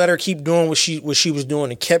 I just let her keep doing what she was doing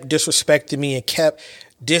and kept disrespecting me and kept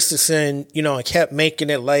distancing, and kept making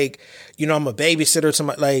it like, I'm a babysitter to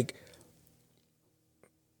my, like,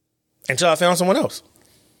 until I found someone else.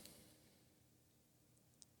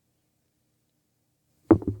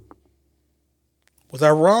 Was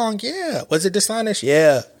I wrong? Yeah. Was it dishonest?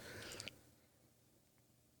 Yeah.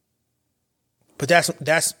 But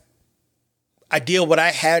that's I did what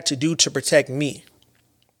I had to do to protect me.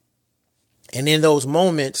 And in those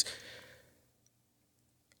moments,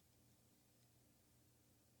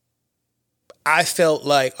 I felt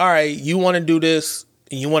like, all right, you want to do this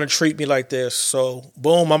and you want to treat me like this. So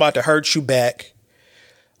boom, I'm about to hurt you back.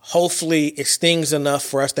 Hopefully it stings enough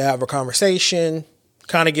for us to have a conversation,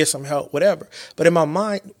 kind of get some help, whatever. But in my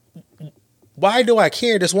mind, why do I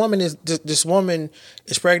care? This woman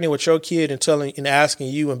is pregnant with your kid and asking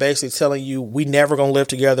you and basically telling you we never gonna live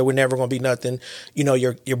together, we're never gonna be nothing.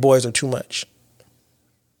 Your boys are too much,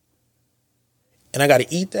 and I got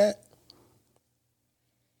to eat that.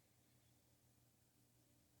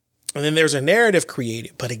 And then there's a narrative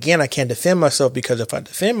created, but again, I can't defend myself because if I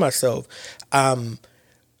defend myself, I'm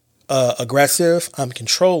aggressive, I'm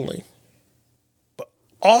controlling. But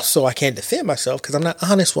also, I can't defend myself because I'm not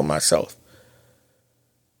honest with myself.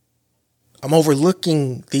 I'm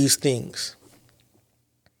overlooking these things.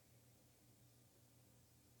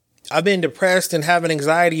 I've been depressed and having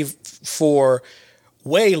anxiety for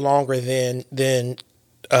way longer than the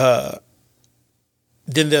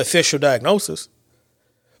official diagnosis.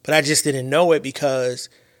 But I just didn't know it because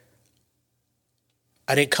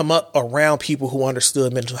I didn't come up around people who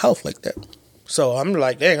understood mental health like that. So I'm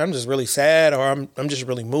like, dang, I'm just really sad, or I'm just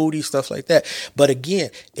really moody, stuff like that. But again,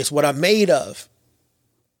 it's what I'm made of.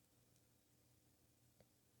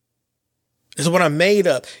 It's what I'm made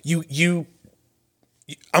of.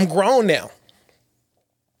 I'm grown now.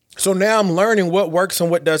 So now I'm learning what works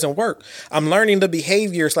and what doesn't work. I'm learning the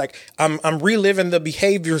behaviors. Like I'm reliving the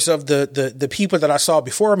behaviors of the people that I saw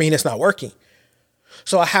before me, and it's not working.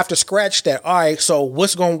 So I have to scratch that. All right, so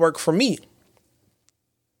what's going to work for me?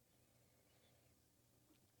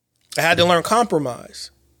 I had to learn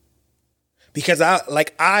compromise. Because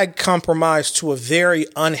I compromise to a very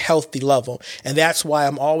unhealthy level. And that's why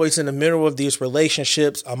I'm always in the middle of these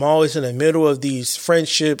relationships. I'm always in the middle of these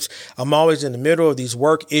friendships. I'm always in the middle of these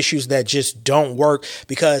work issues that just don't work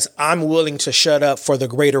because I'm willing to shut up for the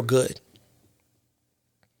greater good.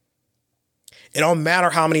 It don't matter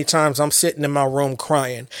how many times I'm sitting in my room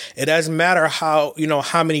crying. It doesn't matter how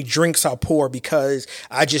many drinks I pour because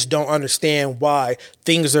I just don't understand why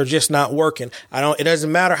things are just not working. It doesn't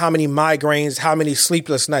matter how many migraines, how many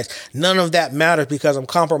sleepless nights. None of that matters because I'm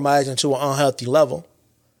compromising to an unhealthy level.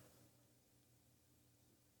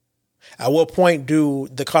 At what point do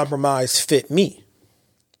the compromise fit me?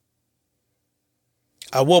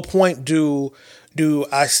 At what point do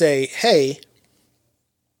I say, hey,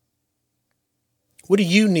 what do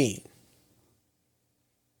you need?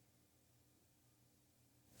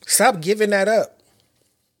 Stop giving that up.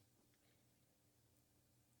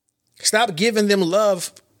 Stop giving them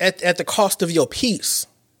love at the cost of your peace.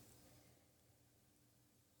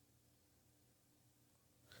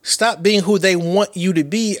 Stop being who they want you to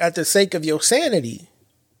be at the sake of your sanity.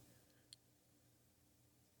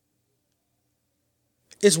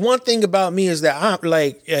 It's one thing about me is that I'm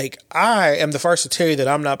I am the first to tell you that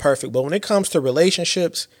I'm not perfect. But when it comes to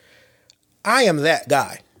relationships, I am that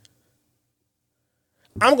guy.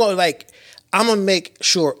 I'm going to make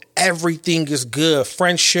sure everything is good.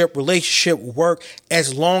 Friendship, relationship, work,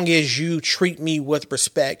 as long as you treat me with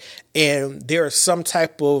respect and there is some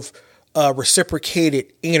type of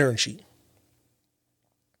reciprocated energy.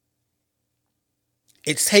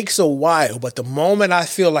 It takes a while, but the moment I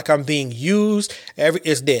feel like I'm being used,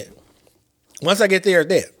 it's dead. Once I get there, it's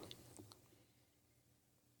dead.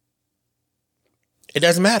 It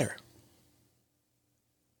doesn't matter.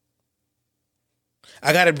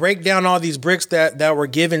 I got to break down all these bricks that were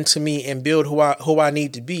given to me and build who I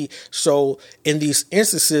need to be. So in these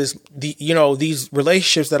instances, these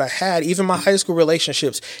relationships that I had, even my high school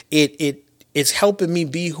relationships, it's helping me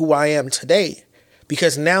be who I am today.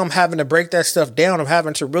 Because now I'm having to break that stuff down. I'm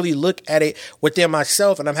having to really look at it within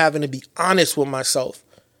myself, and I'm having to be honest with myself.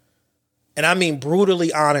 And I mean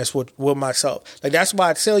brutally honest with myself. Like, that's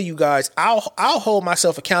why I tell you guys, I'll hold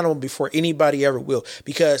myself accountable before anybody ever will,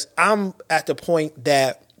 because I'm at the point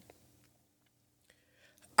that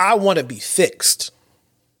I want to be fixed.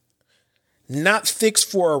 Not fixed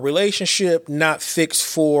for a relationship, not fixed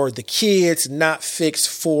for the kids, not fixed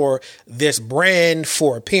for this brand,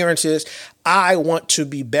 for appearances. I want to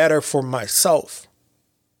be better for myself.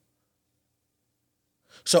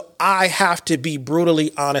 So I have to be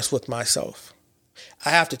brutally honest with myself. I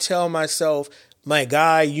have to tell myself, my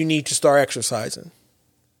guy, you need to start exercising.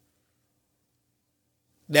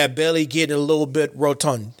 That belly getting a little bit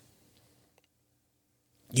rotund.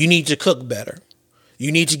 You need to cook better.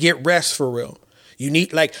 You need to get rest for real. You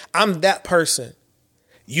need, like, I'm that person.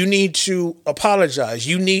 You need to apologize.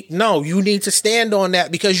 You need to stand on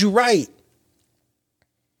that because you're right.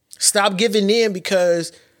 Stop giving in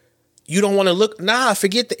because you don't want to look.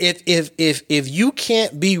 Forget that. If you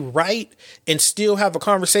can't be right and still have a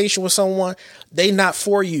conversation with someone, they not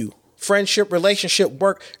for you. Friendship, relationship,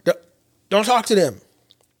 work. Don't talk to them.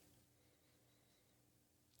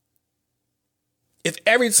 If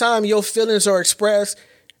every time your feelings are expressed,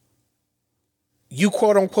 you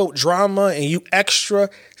quote unquote drama and you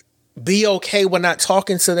extra, be okay with not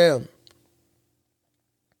talking to them.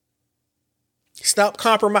 Stop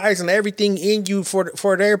compromising everything in you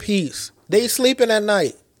for their peace. They sleeping at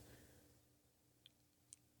night.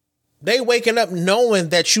 They waking up knowing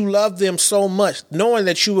that you love them so much, knowing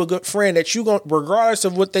that you a good friend, that you going, regardless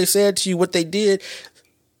of what they said to you, what they did,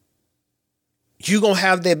 you gonna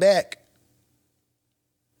have their back.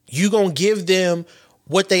 You gonna give them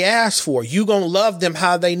what they ask for. You gonna love them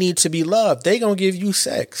how they need to be loved. They gonna give you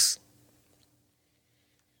sex.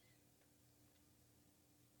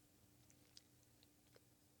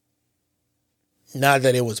 Not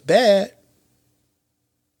that it was bad,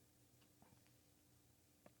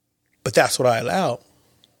 but that's what I allowed.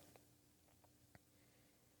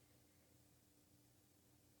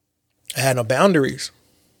 I had no boundaries.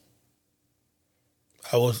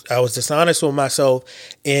 I was dishonest with myself,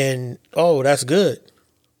 and that's good.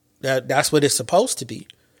 That's what it's supposed to be.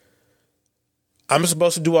 I'm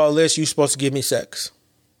supposed to do all this. You're supposed to give me sex.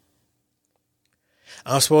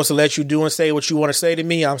 I'm supposed to let you do and say what you want to say to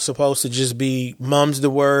me. I'm supposed to just be mum's the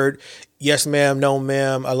word. Yes, ma'am. No,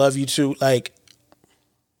 ma'am. I love you too. Like,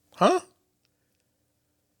 huh?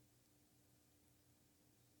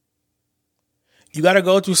 You got to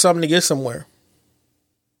go through something to get somewhere.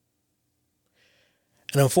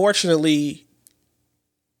 And unfortunately,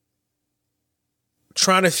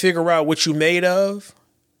 trying to figure out what you made of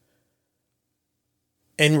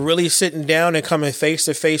and really sitting down and coming face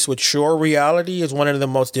to face with your reality is one of the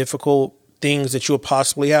most difficult things that you'll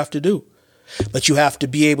possibly have to do. But you have to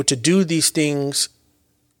be able to do these things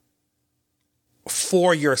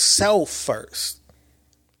for yourself first.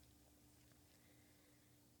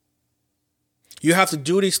 You have to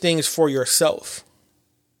do these things for yourself.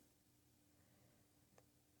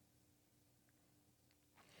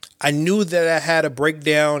 I knew that I had a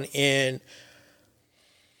breakdown in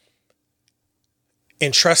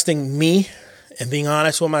trusting me and being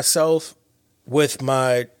honest with myself with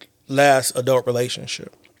my last adult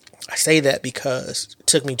relationship. I say that because it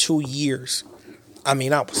took me 2 years. I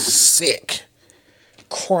mean, I was sick,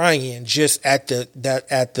 crying just at the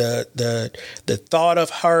thought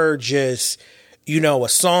of her. Just, a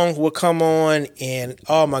song would come on and,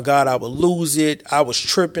 oh my God, I would lose it. I was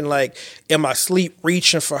tripping, like in my sleep,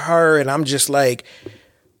 reaching for her. And I'm just like,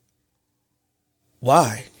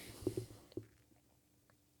 why?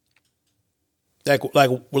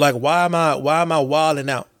 Like, why am I wilding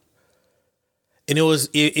out? And it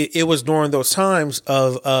was during those times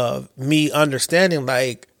of me understanding,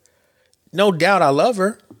 like, no doubt I love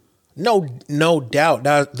her. No doubt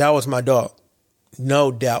that was my dog.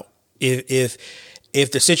 No doubt. If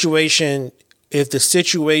the situation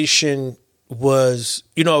was,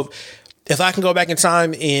 if I can go back in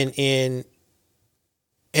time and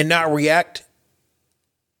not react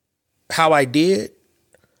how I did,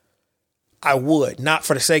 I would. Not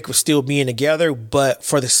for the sake of still being together, but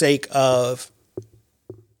for the sake of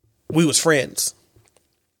we was friends.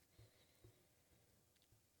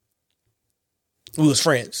 We was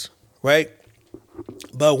friends, right?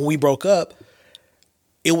 But when we broke up,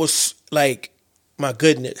 it was like, my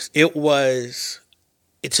goodness, it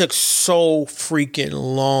took so freaking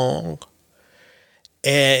long.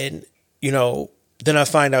 And, then I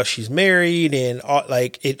find out she's married and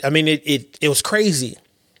it was crazy.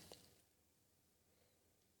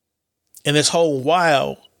 And this whole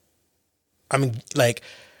while, I'm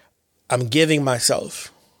giving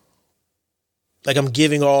myself, like I'm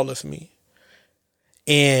giving all of me.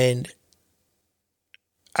 And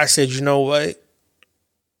I said, you know what?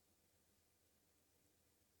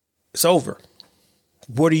 It's over.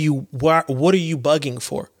 What are you bugging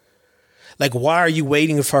for? Like, why are you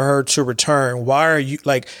waiting for her to return? Why are you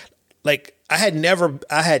like I had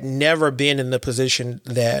never been in the position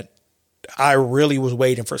that I really was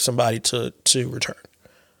waiting for somebody to return.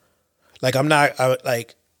 Like,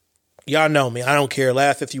 y'all know me. I don't care.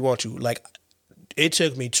 Laugh if you want to. Like, it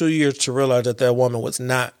took me 2 years to realize that woman was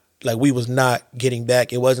not, like, we was not getting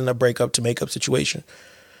back. It wasn't a breakup to make up situation.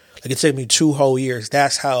 Like, it took me 2 whole years.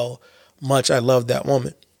 That's how much I loved that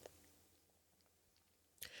woman.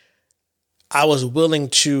 I was willing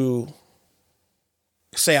to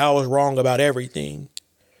say I was wrong about everything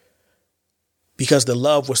because the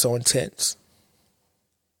love was so intense.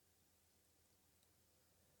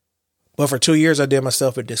 But for 2 years, I did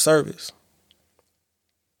myself a disservice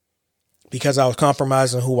because I was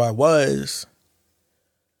compromising who I was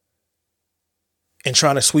and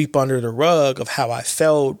trying to sweep under the rug of how I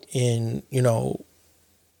felt in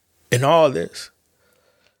all this.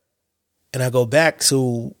 And I go back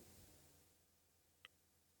to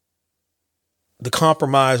the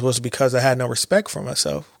compromise was because I had no respect for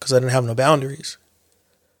myself because I didn't have no boundaries.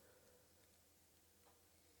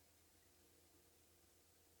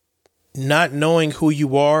 Not knowing who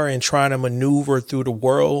you are and trying to maneuver through the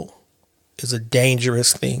world is a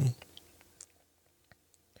dangerous thing.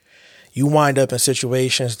 You wind up in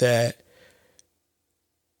situations that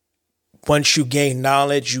once you gain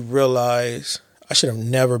knowledge, you realize I should have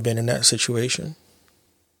never been in that situation.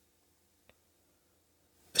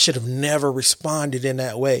 I should have never responded in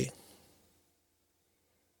that way.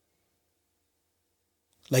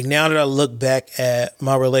 Like, now that I look back at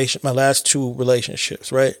my last 2 relationships,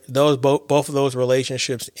 right? Both of those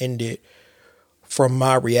relationships ended from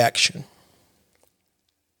my reaction.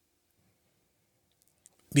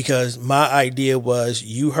 Because my idea was,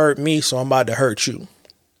 you hurt me, so I'm about to hurt you.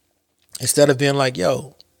 Instead of being like,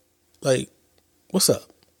 yo, like, what's up?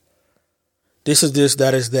 This is this,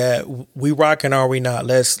 that is that. We rocking, are we not?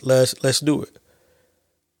 Let's do it.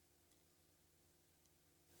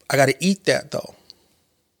 I got to eat that though.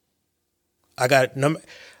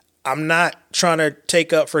 I'm not trying to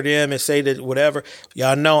take up for them and say that whatever.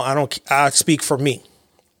 Y'all know I speak for me.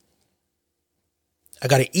 I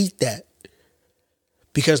got to eat that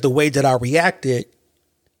because the way that I reacted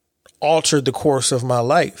altered the course of my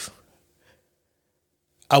life.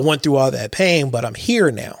 I went through all that pain, but I'm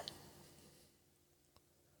here now.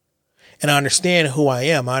 And I understand who I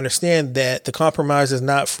am. I understand that the compromise is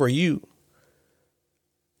not for you.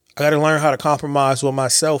 I got to learn how to compromise with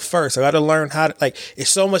myself first. I got to learn how to,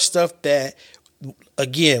 it's so much stuff that,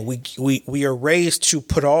 again, we are raised to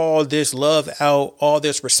put all this love out, all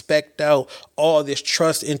this respect out, all this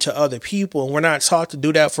trust into other people. And we're not taught to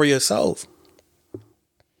do that for yourself.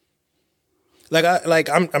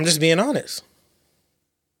 I'm just being honest.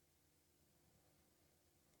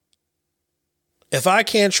 If I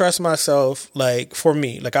can't trust myself, for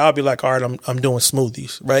me, I'll be like, all right, I'm doing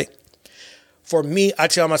smoothies, right? For me, I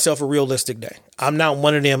tell myself a realistic day. I'm not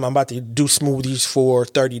one of them. I'm about to do smoothies for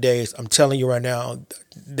 30 days. I'm telling you right now,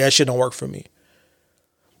 that shit don't work for me.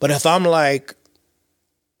 But if I'm like,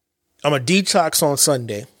 I'm a detox on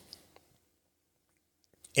Sunday,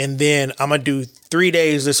 and then I'm gonna do 3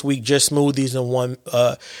 days this week just smoothies and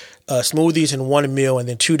one meal, and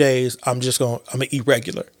then 2 days I'm gonna eat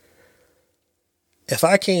regular. If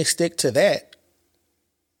I can't stick to that,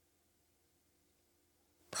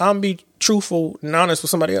 I'm gonna be truthful and honest with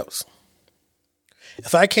somebody else.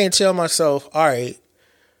 If I can't tell myself, all right,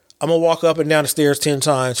 I'm gonna walk up and down the stairs 10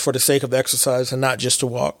 times for the sake of exercise and not just to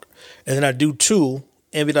walk, and then I do 2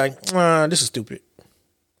 and be like, this is stupid.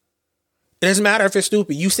 It doesn't matter if it's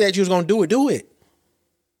stupid. You said you was gonna do it.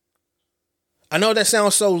 I know that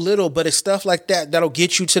sounds so little, but it's stuff like that that'll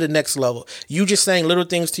get you to the next level. You just saying little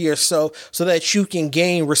things to yourself so that you can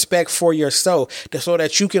gain respect for yourself, so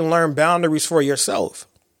that you can learn boundaries for yourself.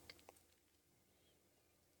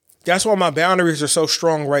 That's why my boundaries are so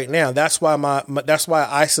strong right now. That's why that's why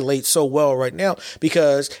I isolate so well right now,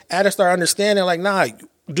 because I had to start understanding,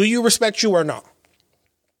 do you respect you or not?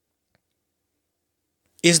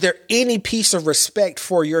 Is there any piece of respect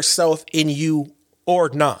for yourself in you or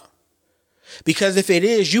not? Because if it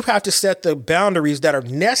is, you have to set the boundaries that are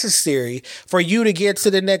necessary for you to get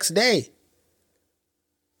to the next day.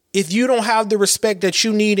 If you don't have the respect that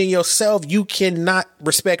you need in yourself, you cannot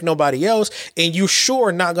respect nobody else, and you're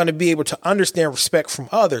sure not going to be able to understand respect from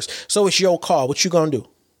others. So it's your call. What you going to do?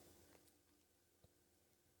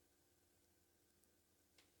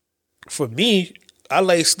 For me, I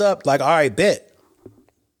laced up all right, bet.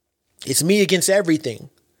 It's me against everything.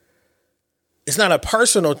 It's not a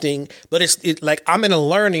personal thing, but it's like I'm in a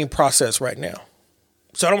learning process right now.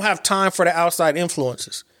 So I don't have time for the outside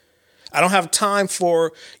influences. I don't have time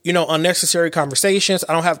for, unnecessary conversations.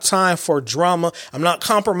 I don't have time for drama. I'm not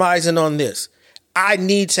compromising on this. I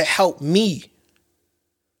need to help me.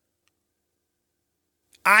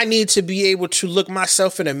 I need to be able to look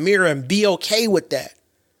myself in the mirror and be okay with that.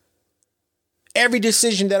 Every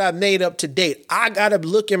decision that I've made up to date, I got to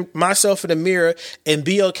look at myself in the mirror and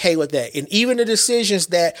be okay with that. And even the decisions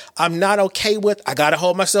that I'm not okay with, I got to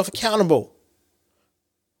hold myself accountable.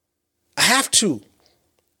 I have to.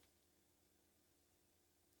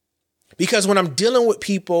 Because when I'm dealing with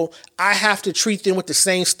people, I have to treat them with the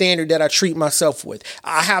same standard that I treat myself with.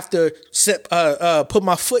 I have to put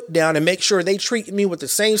my foot down and make sure they treat me with the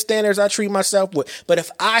same standards I treat myself with. But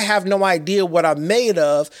if I have no idea what I'm made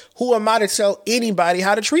of, who am I to tell anybody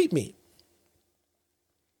how to treat me?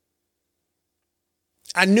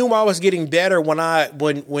 I knew I was getting better when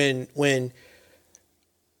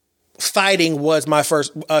fighting was my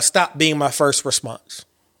first, stopped being my first response.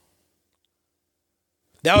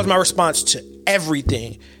 That was my response to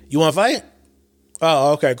everything. You want to fight?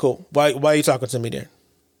 Oh, okay, cool. Why are you talking to me then?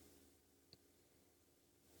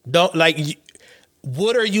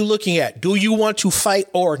 What are you looking at? Do you want to fight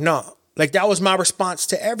or not? Like, that was my response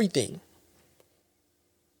to everything.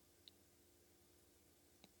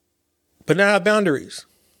 But now I have boundaries.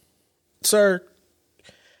 Sir,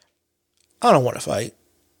 I don't want to fight.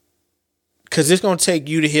 Because it's going to take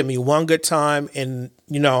you to hit me one good time and,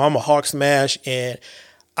 I'm a hawk smash and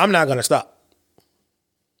I'm not going to stop.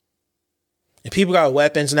 And people got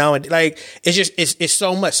weapons now and it's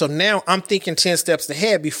so much. So now I'm thinking 10 steps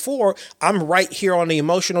ahead. Before, I'm right here on the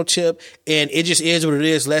emotional tip and it just is what it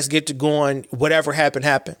is. Let's get to going. Whatever happened,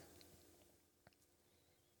 happened.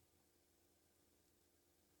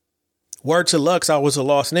 Word to Lux, I was a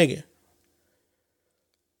lost nigga.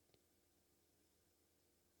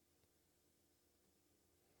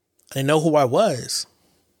 I didn't know who I was.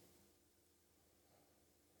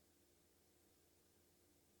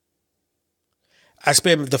 I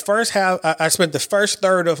spent the first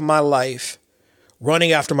third of my life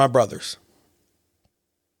running after my brothers.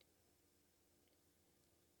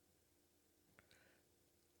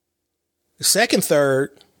 The second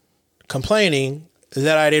third, complaining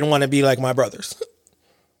that I didn't want to be like my brothers.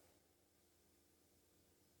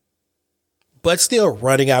 But still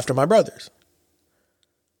running after my brothers.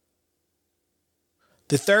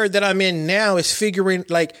 The third that I'm in now is figuring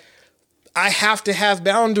I have to have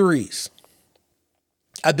boundaries.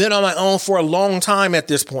 I've been on my own for a long time at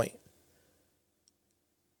this point.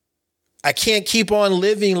 I can't keep on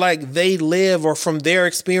living like they live or from their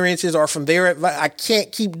experiences or from their advice. I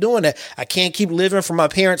can't keep doing that. I can't keep living from my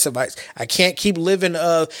parents' advice. I can't keep living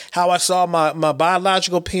of how I saw my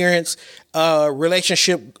biological parents'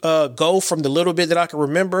 relationship go from the little bit that I can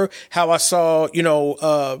remember. How I saw,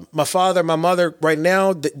 my father, my mother right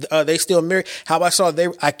now, they still married. How I saw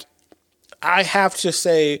I have to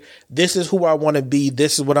say, this is who I want to be.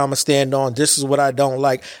 This is what I'm going to stand on. This is what I don't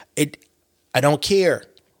like. I don't care.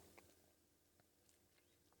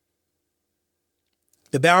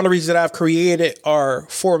 The boundaries that I've created are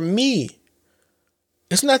for me.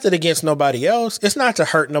 It's nothing against nobody else. It's not to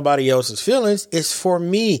hurt nobody else's feelings. It's for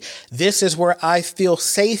me. This is where I feel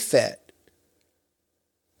safe at.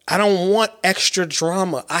 I don't want extra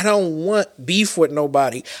drama. I don't want beef with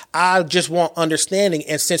nobody. I just want understanding.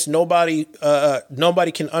 And since nobody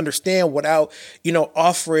can understand without,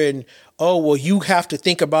 offering, oh, well, you have to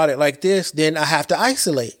think about it like this, then I have to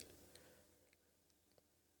isolate.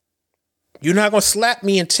 You're not going to slap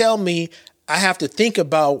me and tell me I have to think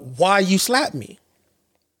about why you slapped me.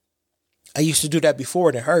 I used to do that before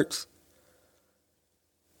and it hurts.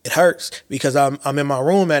 It hurts because I'm in my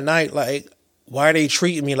room at night why are they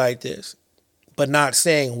treating me like this? But not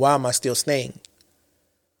saying, why am I still staying?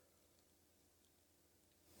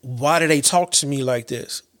 Why do they talk to me like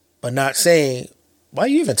this? But not saying, why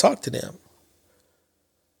you even talk to them?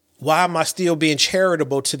 Why am I still being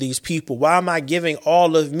charitable to these people? Why am I giving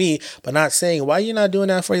all of me, but not saying, why you not doing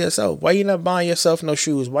that for yourself? Why you not buying yourself no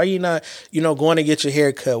shoes? Why you not, going to get your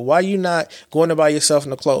hair cut? Why you not going to buy yourself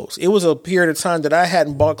no clothes? It was a period of time that I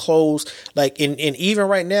hadn't bought clothes, and even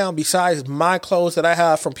right now, besides my clothes that I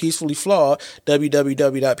have from Peacefully Flawed,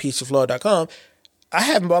 www.peacefullyflawed.com, I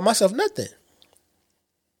haven't bought myself nothing.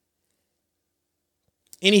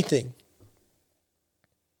 Anything.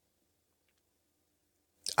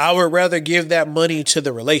 I would rather give that money to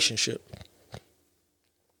the relationship.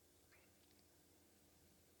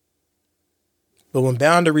 But when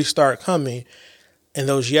boundaries start coming and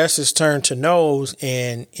those yeses turn to nos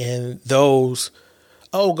and those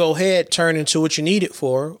oh, go ahead, turn into what you need it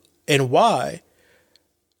for and why,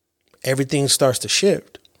 everything starts to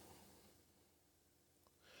shift.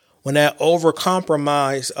 When that over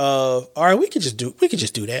compromise of, all right, we could just do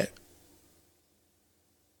that,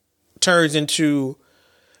 turns into,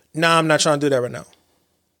 nah, I'm not trying to do that right now.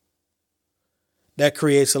 That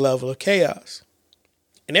creates a level of chaos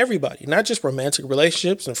in everybody, not just romantic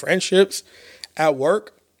relationships and friendships, at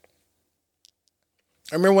work.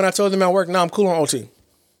 I remember when I told them at work, nah, I'm cool on OT.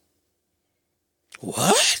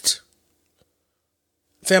 What?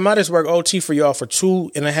 Fam, I just worked OT for y'all for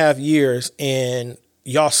 2.5 years and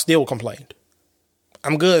y'all still complained.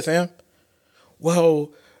 I'm good, fam.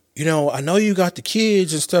 Well, I know you got the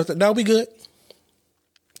kids and stuff. No, we good.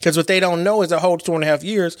 Because what they don't know is the whole 2.5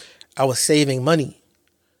 years, I was saving money.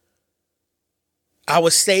 I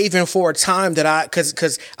was saving for a time that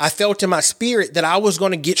because I felt in my spirit that I was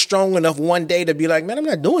going to get strong enough one day to be like, man, I'm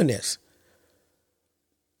not doing this.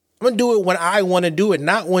 I'm going to do it when I want to do it.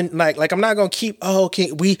 Not when like I'm not going to keep, oh,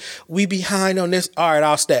 okay, we behind on this. All right,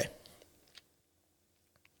 I'll stay.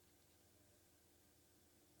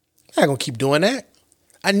 I'm not going to keep doing that.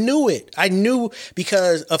 I knew it. I knew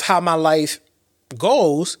because of how my life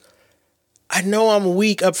goes. I know I'm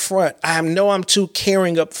weak up front. I know I'm too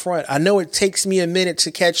caring up front. I know it takes me a minute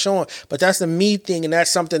to catch on, but that's a me thing. And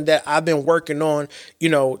that's something that I've been working on,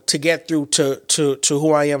 to get through to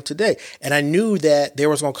who I am today. And I knew that there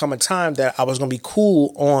was going to come a time that I was going to be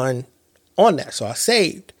cool on that. So I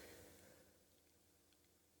saved.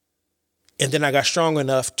 And then I got strong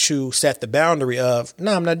enough to set the boundary of,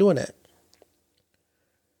 no, I'm not doing that.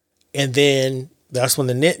 And then that's when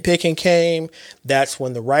the nitpicking came. That's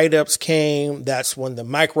when the write-ups came. That's when the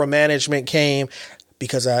micromanagement came,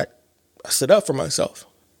 because I stood up for myself.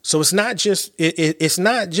 So it's not just it's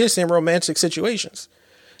not just in romantic situations.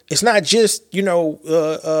 It's not just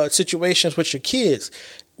situations with your kids,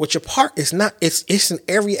 with your partner. It's in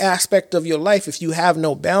every aspect of your life. If you have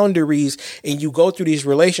no boundaries and you go through these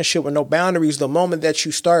relationships with no boundaries, the moment that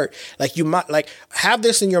you start, you might have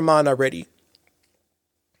this in your mind already.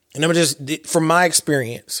 And I'm just, from my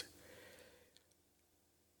experience,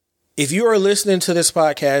 if you are listening to this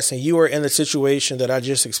podcast and you are in the situation that I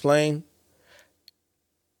just explained,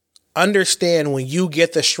 understand when you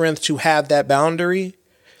get the strength to have that boundary,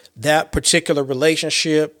 that particular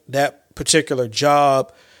relationship, that particular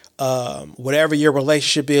job, whatever your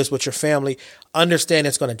relationship is with your family, understand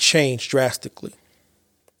it's going to change drastically.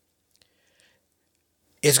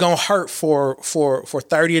 It's going to hurt for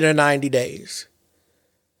 30 to 90 days.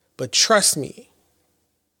 But trust me,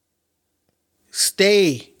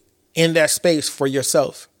 stay in that space for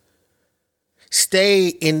yourself. Stay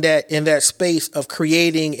in that space of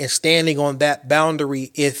creating and standing on that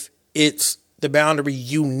boundary if it's the boundary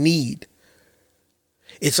you need.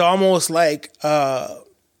 It's almost like a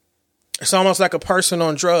person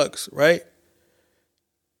on drugs, right?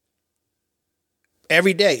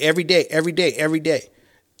 Every day,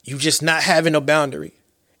 you just not having a boundary.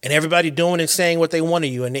 And everybody doing and saying what they want to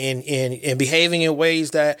you and behaving in ways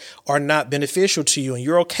that are not beneficial to you. And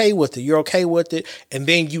you're okay with it. And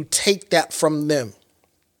then you take that from them.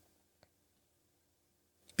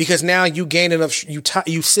 Because now you gain enough,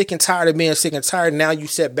 you sick and tired of being sick and tired. Now you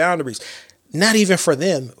set boundaries, not even for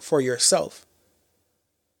them, for yourself.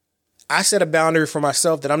 I set a boundary for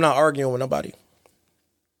myself that I'm not arguing with nobody.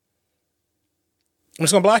 I'm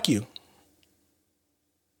just going to block you.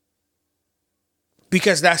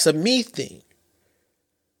 Because that's a me thing.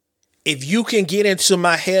 If you can get into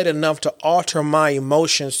my head enough to alter my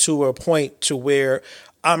emotions to a point to where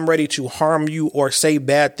I'm ready to harm you or say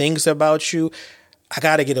bad things about you, I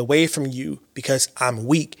got to get away from you because I'm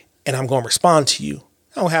weak and I'm going to respond to you.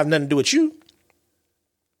 I don't have nothing to do with you.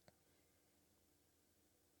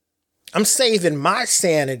 I'm saving my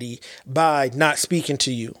sanity by not speaking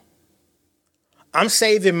to you. I'm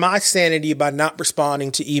saving my sanity by not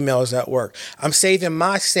responding to emails at work. I'm saving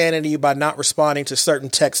my sanity by not responding to certain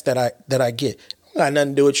texts that I get. I got nothing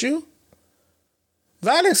to do with you.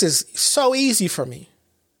 Violence is so easy for me.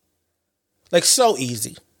 So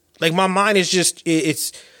easy. My mind is just,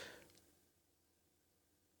 it's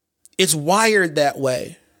wired that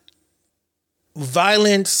way.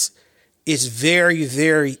 Violence is very,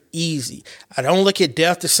 very easy. I don't look at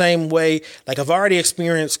death the same way. I've already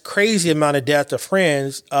experienced crazy amount of death of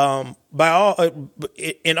friends, in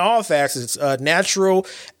all facets, natural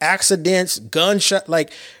accidents, gunshot.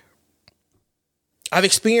 I've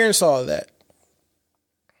experienced all of that.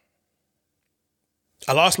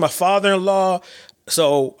 I lost my father-in-law,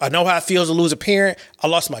 so I know how it feels to lose a parent. I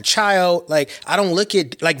lost my child. I don't look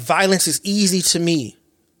at, violence is easy to me.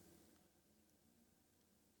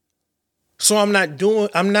 So I'm not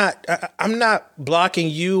blocking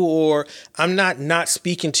you, or I'm not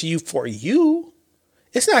speaking to you for you.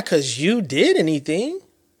 It's not because you did anything.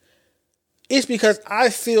 It's because I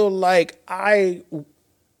feel like I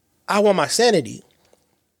want my sanity.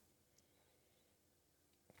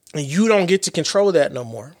 And you don't get to control that no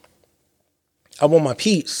more. I want my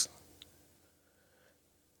peace.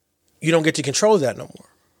 You don't get to control that no more.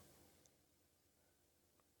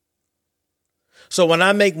 So when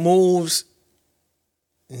I make moves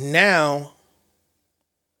now,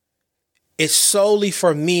 it's solely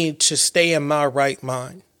for me to stay in my right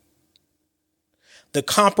mind. The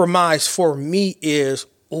compromise for me is,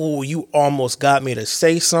 oh, you almost got me to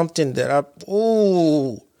say something that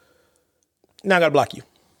now I gotta block you.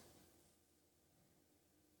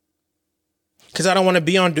 Because I don't want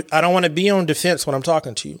to be on defense when I'm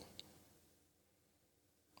talking to you.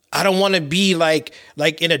 I don't want to be like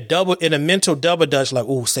in a mental double dutch, like,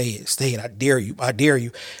 oh, say it, I dare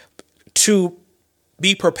you, to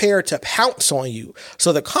be prepared to pounce on you.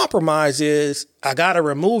 So the compromise is, I got to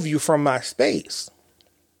remove you from my space.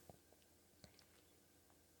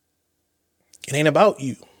 It ain't about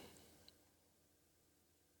you.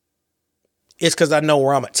 It's because I know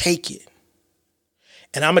where I'm going to take it.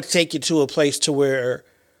 And I'm going to take it to a place to where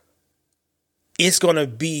it's going to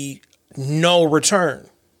be no return.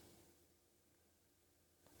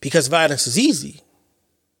 Because violence is easy.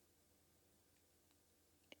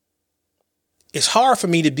 It's hard for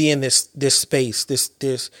me to be in this space,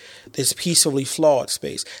 this peacefully flawed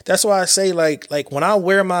space. That's why I say, like when I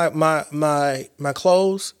wear my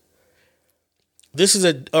clothes, this is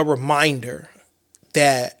a reminder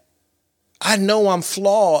that I know I'm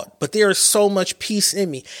flawed, but there is so much peace in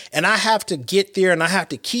me, and I have to get there, and I have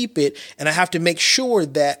to keep it, and I have to make sure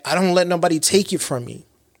that I don't let nobody take it from me.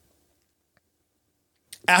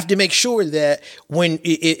 I have to make sure that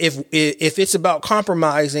if it's about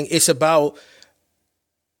compromising, it's about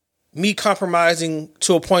me compromising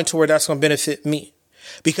to a point to where that's going to benefit me,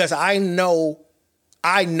 because I know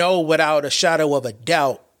without a shadow of a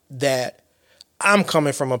doubt that I'm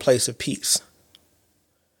coming from a place of peace.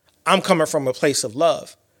 I'm coming from a place of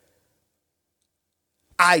love.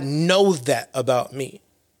 I know that about me.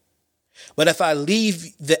 But if I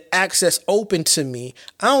leave the access open to me,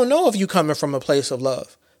 I don't know if you coming from a place of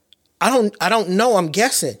love. I don't know. I'm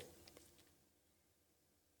guessing.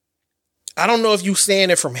 I don't know if you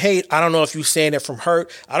saying it from hate. I don't know if you saying it from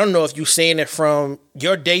hurt. I don't know if you saying it from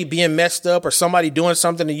your day being messed up or somebody doing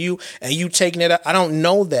something to you and you taking it up. I don't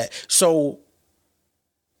know that. So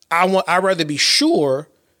I'd rather be sure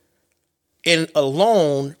and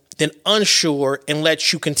alone than unsure and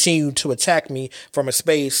let you continue to attack me from a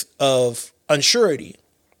space of unsurety.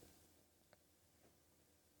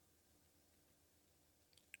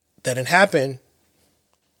 That didn't happen.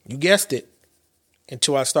 You guessed it.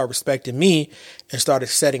 Until I start respecting me and started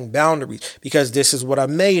setting boundaries, because this is what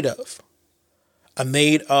I'm made of. I'm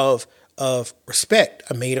made of respect.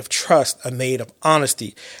 I'm made of trust. I'm made of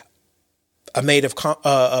honesty. I'm made of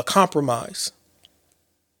compromise.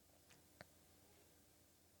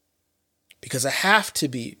 Because I have to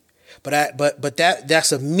be. But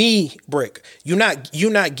that's a me brick. You're not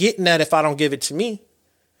getting that if I don't give it to me.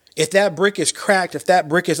 If that brick is cracked, if that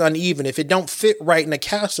brick is uneven, if it don't fit right in the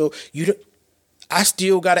castle, I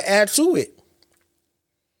still got to add to it.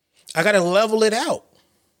 I got to level it out.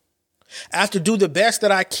 I have to do the best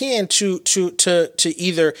that I can to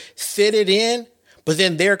either fit it in, but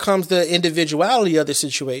then there comes the individuality of the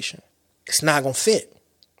situation. It's not going to fit.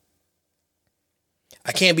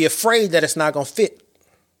 I can't be afraid that it's not going to fit.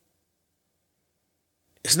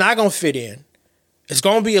 It's not going to fit in. It's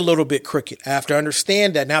going to be a little bit crooked. I have to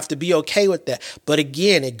understand that and I have to be okay with that. But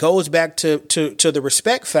again, it goes back to the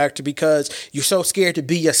respect factor, because you're so scared to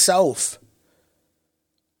be yourself.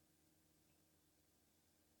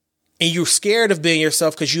 And you're scared of being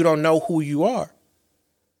yourself because you don't know who you are.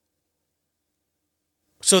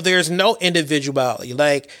 So there's no individuality.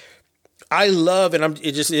 Like, I love, and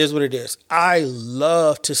it just is what it is. I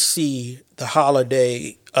love to see the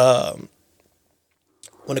holiday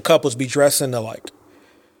when the couples be dressing alike.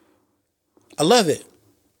 I love it.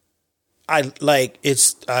 I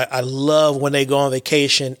love when they go on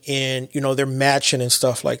vacation and, they're matching and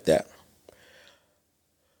stuff like that.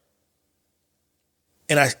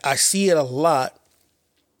 And I see it a lot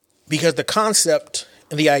because the concept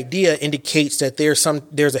and the idea indicates that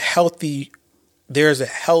there's a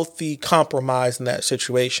healthy compromise in that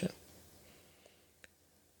situation.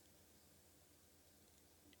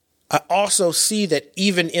 I also see that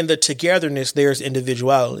even in the togetherness, there's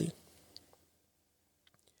individuality.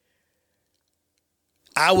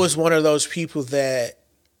 I was one of those people that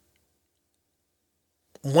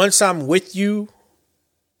once I'm with you,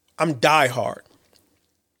 I'm die hard.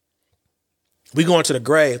 We going to the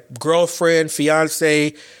grave. Girlfriend,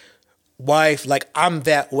 fiance, wife, like I'm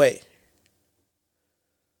that way.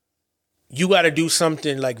 You got to do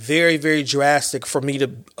something like very, very drastic for me to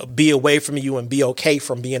be away from you and be okay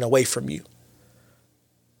from being away from you.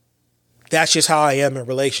 That's just how I am in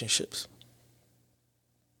relationships.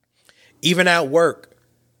 Even at work,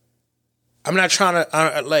 I'm not trying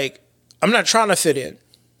to fit in.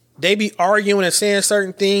 They be arguing and saying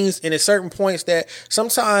certain things, and at certain points that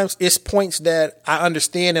sometimes it's points that I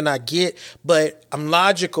understand and I get, but I'm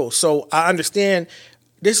logical. So I understand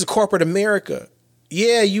this is corporate America.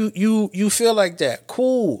 Yeah, you feel like that.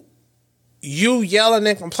 Cool. You yelling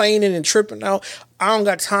and complaining and tripping out. I don't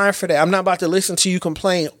got time for that. I'm not about to listen to you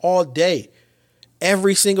complain all day,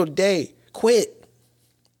 every single day. Quit.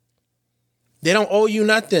 They don't owe you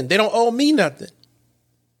nothing. They don't owe me nothing.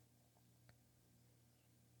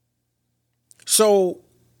 So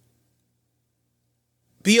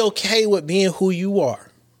be okay with being who you are.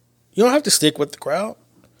 You don't have to stick with the crowd.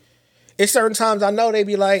 It's certain times I know they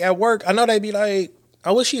be like, at work, I know they be like,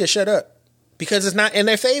 I wish he'd shut up, because it's not in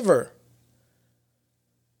their favor.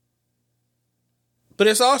 But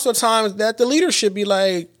it's also times that the leadership be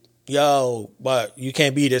like, yo, but you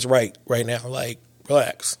can't be this right now. Like,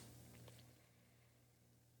 relax.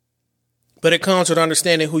 But it comes with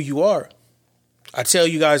understanding who you are. I tell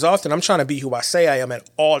you guys often, I'm trying to be who I say I am at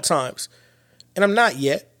all times. And I'm not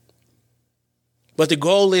yet. But the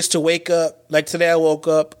goal is to wake up. Like today, I woke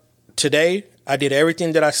up. Today, I did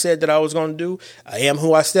everything that I said that I was going to do. I am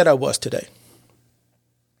who I said I was today.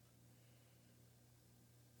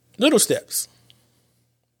 Little steps.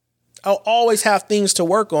 I'll always have things to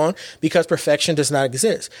work on because perfection does not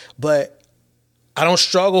exist. But I don't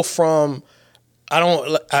struggle from,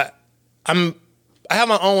 I have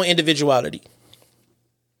my own individuality.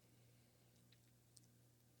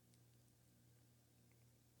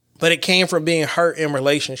 But it came from being hurt in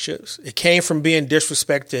relationships. It came from being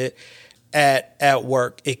disrespected at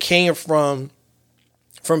work. It came from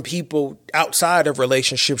people outside of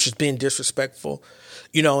relationships just being disrespectful,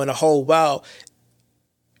 and a whole while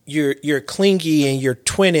you're clingy and you're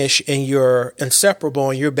twinish and you're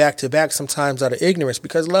inseparable and you're back to back sometimes out of ignorance,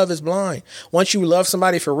 because love is blind. Once you love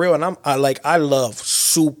somebody for real, and I love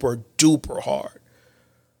super duper hard.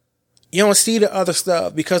 You don't see the other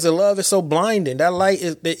stuff because the love is so blinding. That light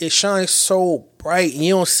it shines so bright and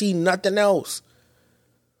you don't see nothing else.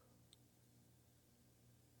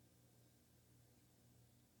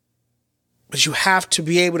 But you have to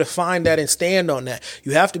be able to find that and stand on that.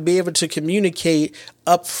 You have to be able to communicate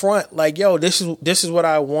up front, like, yo, this is what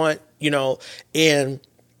I want, and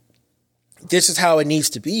this is how it needs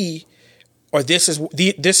to be, or this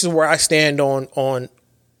is where I stand on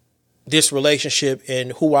this relationship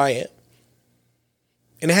and who I am.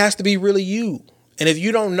 And it has to be really you. And if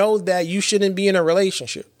you don't know that, you shouldn't be in a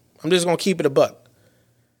relationship. I'm just gonna keep it a buck.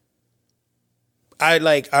 I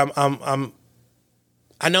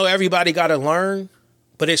know everybody got to learn,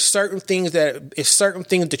 but it's certain things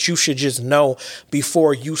that you should just know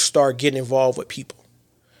before you start getting involved with people,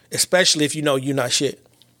 especially if you know you're not shit.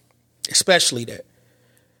 Especially that.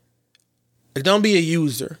 Like, don't be a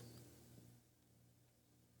user.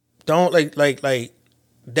 Don't like.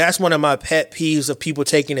 That's one of my pet peeves of people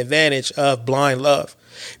taking advantage of blind love,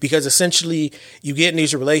 because essentially you get in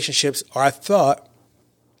these relationships, or I thought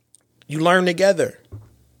you learn together.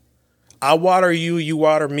 I water you, you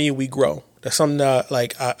water me, we grow. That's something that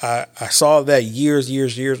I saw that years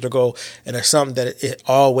ago, and it's something that it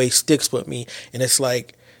always sticks with me. And it's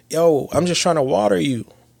like, yo, I'm just trying to water you,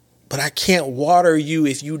 but I can't water you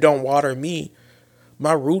if you don't water me.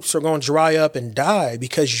 My roots are going to dry up and die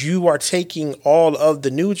because you are taking all of the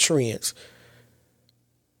nutrients.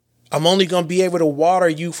 I'm only going to be able to water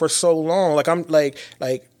you for so long.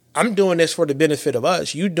 I'm doing this for the benefit of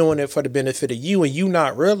us. You doing it for the benefit of you, and you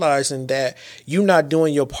not realizing that you not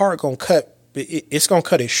doing your part it's going to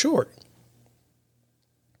cut it short.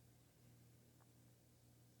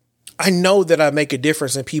 I know that I make a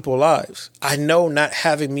difference in people's lives. I know not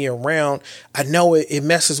having me around, I know it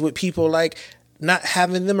messes with people. Like, not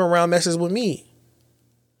having them around messes with me.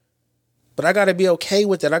 But I got to be okay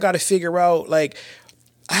with it. I got to figure out, like,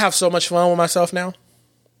 I have so much fun with myself now.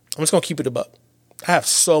 I'm just going to keep it a buck. I have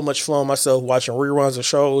so much fun with myself watching reruns of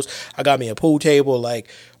shows. I got me a pool table. Like,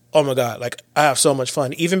 oh my God, like, I have so much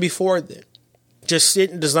fun. Even before then, just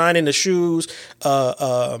sitting, designing the shoes,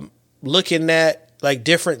 looking at like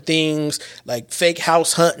different things, like fake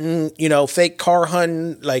house hunting, fake car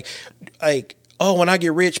hunting, like, oh, when I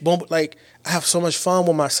get rich, boom, like, I have so much fun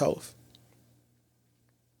with myself.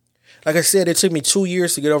 Like I said, it took me 2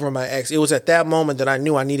 years to get over my ex. It was at that moment that I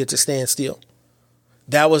knew I needed to stand still.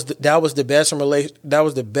 That was the best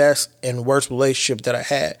and worst relationship that I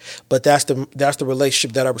had. But that's the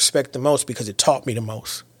relationship that I respect the most because it taught me the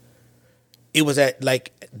most. It was at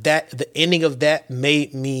like that. The ending of that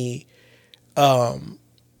made me. The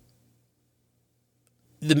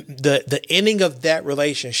ending of that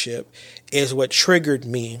relationship is what triggered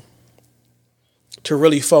me to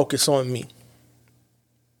really focus on me.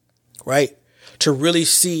 Right? To really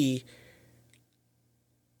see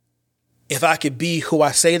if I could be who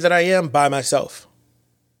I say that I am by myself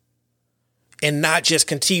and not just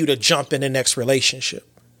continue to jump in the next relationship.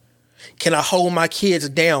 Can I hold my kids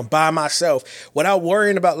down by myself without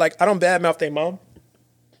worrying about, like, I don't badmouth their mom.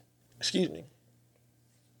 Excuse me.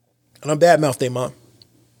 I don't badmouth their mom.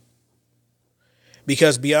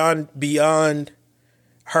 Because beyond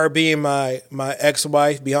her being my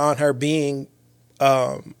ex-wife, beyond her being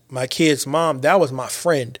my kid's mom, that was my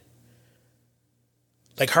friend.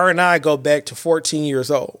 Like, her and I go back to 14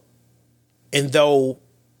 years old. And though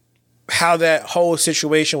how that whole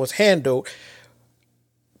situation was handled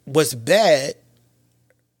was bad,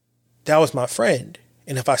 that was my friend.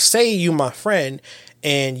 And if I say you my friend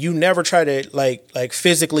and you never try to like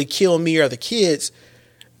physically kill me or the kids,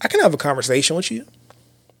 I can have a conversation with you.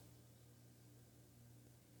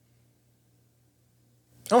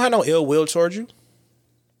 I don't have no ill will towards you.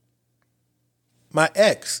 My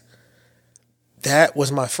ex, that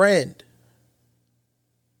was my friend.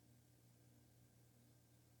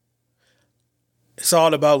 It's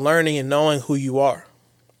all about learning and knowing who you are.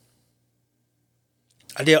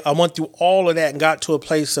 I went through all of that and got to a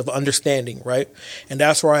place of understanding, right? And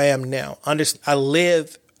that's where I am now. I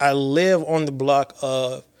live on the block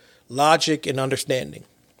of logic and understanding.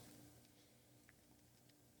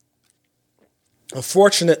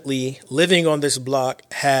 Unfortunately, living on this block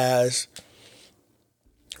has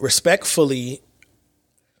respectfully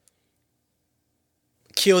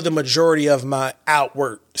killed the majority of my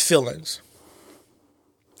outward feelings.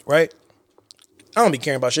 Right? I don't be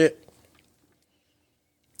caring about shit.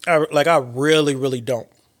 I really, really don't.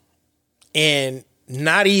 And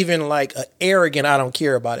not even like a arrogant, I don't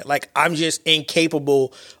care about it. Like, I'm just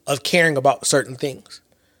incapable of caring about certain things.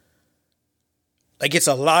 Like, it's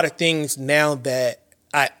a lot of things now that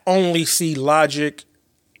I only see logic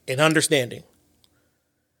and understanding.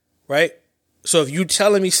 Right? So if you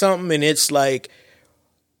telling me something and it's like,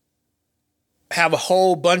 have a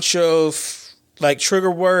whole bunch of like trigger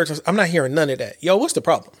words, I'm not hearing none of that. Yo, what's the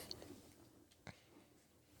problem?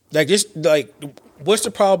 Like, just like, what's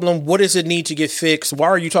the problem? What does it need to get fixed? Why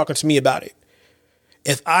are you talking to me about it?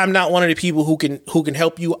 If I'm not one of the people who can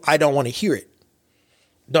help you, I don't want to hear it.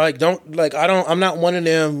 I'm not one of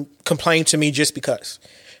them complain to me just because.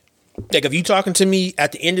 Like, if you talking to me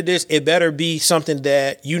at the end of this, it better be something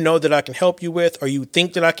that you know that I can help you with, or you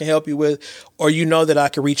think that I can help you with, or you know that I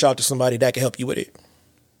can reach out to somebody that can help you with it.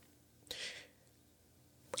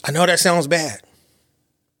 I know that sounds bad.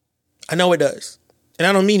 I know it does. And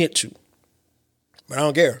I don't mean it to. But I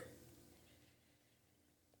don't care.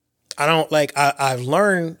 I don't I've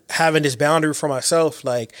learned having this boundary for myself.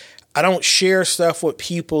 Like, I don't share stuff with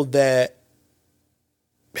people that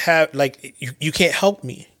have, like, you can't help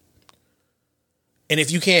me. And if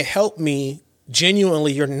you can't help me,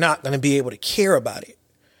 genuinely, you're not going to be able to care about it.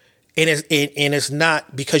 And it's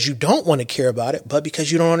not because you don't want to care about it, but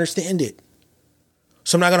because you don't understand it.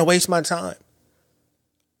 So I'm not going to waste my time.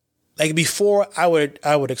 Like, before, I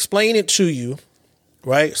would explain it to you,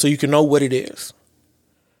 right? So you can know what it is.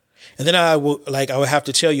 And then I would have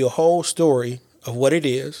to tell you a whole story of what it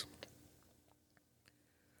is.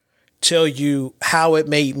 Tell you how it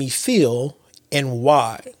made me feel and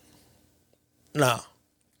why. Nah.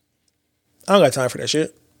 I don't got time for that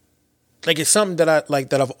shit. Like, it's something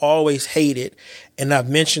that I've always hated, and I've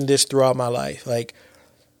mentioned this throughout my life. Like,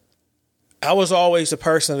 I was always the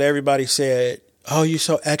person that everybody said, oh, you're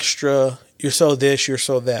so extra, you're so this, you're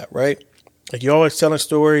so that, right? Like, you're always telling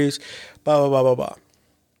stories, blah, blah, blah, blah, blah.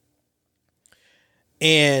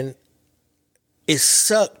 And it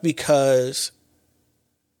sucked because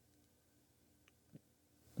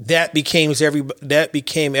that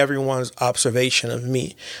became everyone's observation of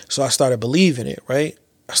me. So I started believing it, right?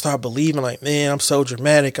 I started believing, like, man, I'm so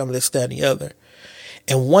dramatic, I'm this, that, and the other.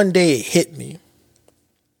 And one day it hit me.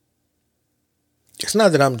 It's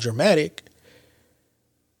not that I'm dramatic.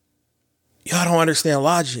 Y'all don't understand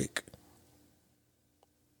logic.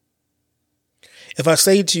 If I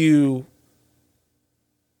say to you,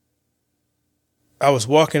 I was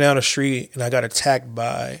walking down the street and I got attacked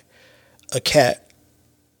by a cat.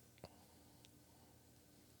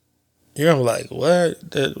 You're like, what?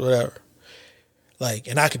 Whatever. Like,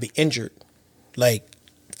 and I could be injured. Like,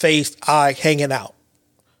 face, eye hanging out.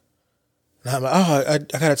 And I'm like, oh, I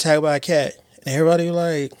got attacked by a cat. And everybody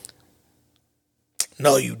like,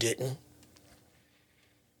 no, you didn't.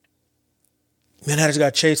 Man, I just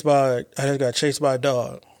got chased by a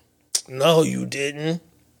dog. No, you didn't.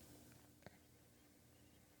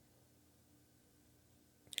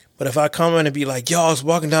 But if I come in and be like, yo, I was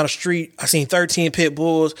walking down the street, I seen 13 pit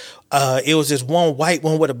bulls. It was this one white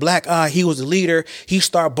one with a black eye. He was the leader. He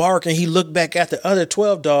started barking. He looked back at the other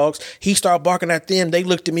 12 dogs. He started barking at them. They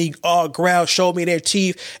looked at me, all growled, showed me their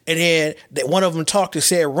teeth. And then one of them talked and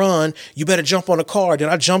said, run, you better jump on the car. Then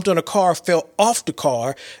I jumped on the car, fell off the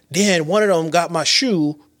car. Then one of them got my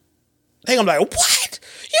shoe. Then I'm like, what?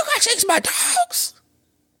 You got chased by dogs?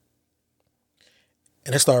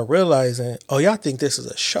 And I started realizing, oh, y'all think this is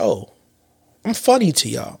a show. I'm funny to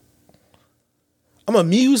y'all. I'm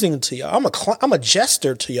amusing to y'all. I'm a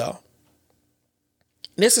jester to y'all.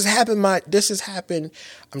 And this has happened,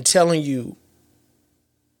 I'm telling you,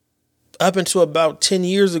 up until about 10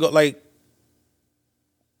 years ago, I'll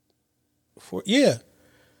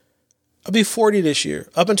be 40 this year.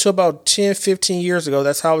 Up until about 10, 15 years ago,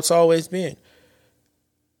 that's how it's always been.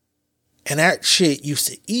 And that shit used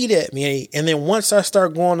to eat at me. And then once I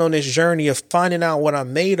start going on this journey of finding out what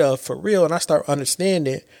I'm made of for real, and I start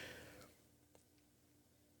understanding,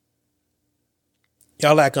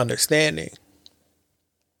 y'all lack understanding.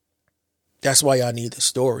 That's why y'all need the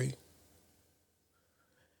story.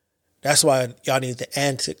 That's why y'all need the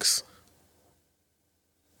antics.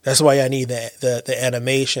 That's why y'all need the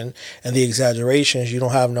animation and the exaggerations. You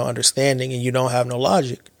don't have no understanding and you don't have no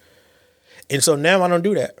logic. And so now I don't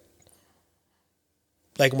do that.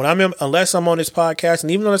 Like unless I'm on this podcast,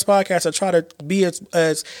 and even on this podcast, I try to be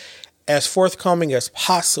as forthcoming as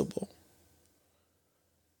possible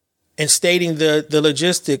in stating the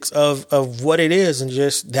logistics of what it is, and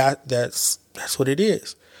just that's what it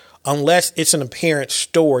is. Unless it's an apparent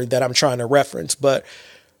story that I'm trying to reference. But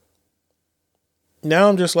now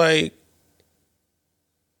I'm just like,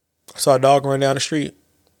 I saw a dog run down the street.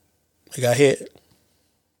 It got hit.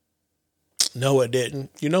 No, it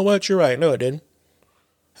didn't. You know what? You're right. No, it didn't.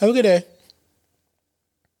 Have a good day.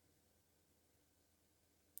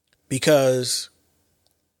 Because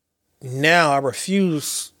now I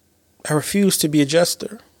refuse to be a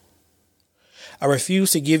jester. I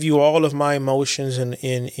refuse to give you all of my emotions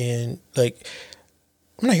and like,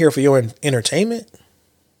 I'm not here for your entertainment.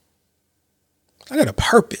 I got a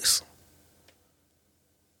purpose.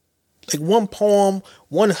 Like one poem,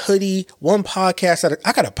 one hoodie, one podcast.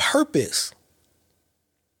 I got a purpose.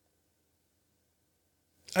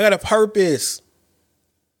 I got a purpose.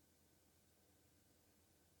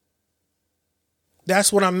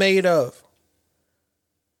 That's what I'm made of.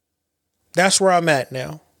 That's where I'm at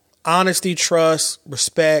now. Honesty, trust,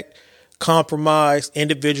 respect, compromise,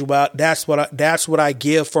 individual. That's what I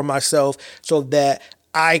give for myself so that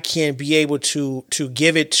I can be able to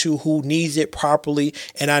give it to who needs it properly.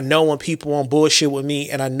 And I know when people want bullshit with me,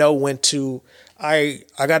 and I know when I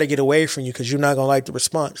got to get away from you because you're not going to like the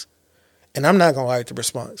response. And I'm not going to like the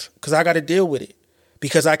response because I got to deal with it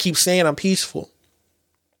because I keep saying I'm peaceful.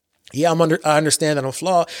 Yeah, I understand that I'm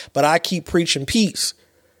flawed, but I keep preaching peace.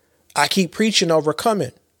 I keep preaching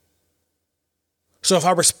overcoming. So if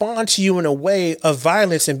I respond to you in a way of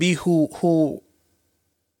violence and be who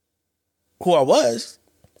I was,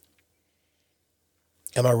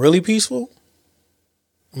 am I really peaceful?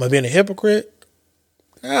 Am I being a hypocrite?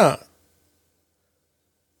 Nah.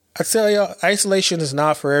 I tell y'all, isolation is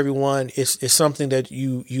not for everyone. It's something that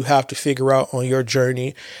you have to figure out on your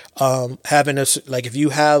journey. If you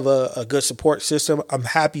have a good support system, I'm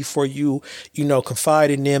happy for you.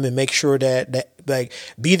 Confide in them and make sure that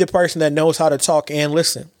be the person that knows how to talk and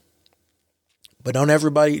listen. But don't never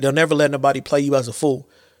let nobody play you as a fool.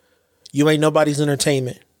 You ain't nobody's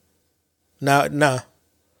entertainment. Nah.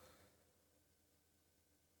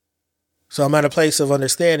 So I'm at a place of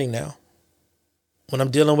understanding now. When I'm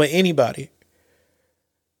dealing with anybody,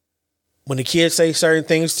 when the kids say certain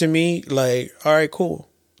things to me, like, all right, cool.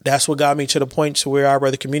 That's what got me to the point to where I'd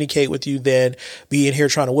rather communicate with you than be in here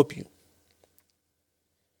trying to whoop you.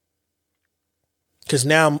 Because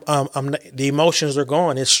now the emotions are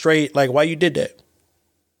gone. It's straight. Like, why you did that?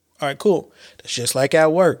 All right, cool. That's just like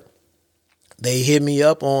at work. They hit me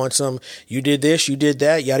up on some, you did this, you did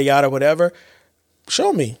that, yada, yada, whatever.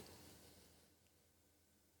 Show me.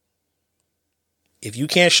 If you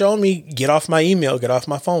can't show me, get off my email, get off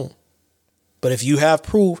my phone. But if you have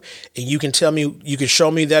proof and you can tell me, you can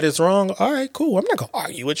show me that it's wrong, all right, cool. I'm not going to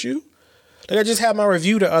argue with you. Like I just had my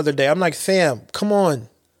review the other day. I'm like, fam, come on.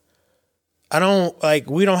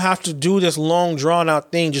 We don't have to do this long drawn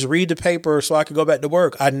out thing. Just read the paper so I can go back to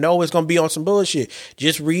work. I know it's going to be on some bullshit.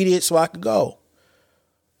 Just read it so I can go.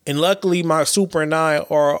 And luckily my super and I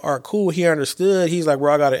are cool. He understood. He's like,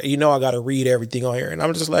 bro, I gotta read everything on here. And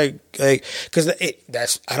I'm just like, cause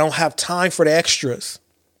I don't have time for the extras.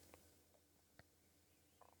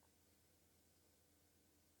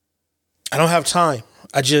 I don't have time.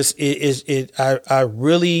 I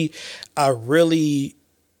really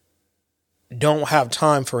don't have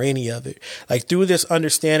time for any of it. Like through this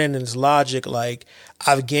understanding and this logic, like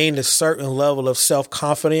I've gained a certain level of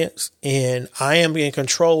self-confidence and I am in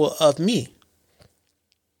control of me.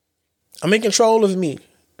 I'm in control of me.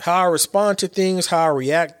 How I respond to things, how I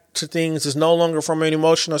react to things is no longer from an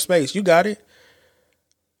emotional space. You got it.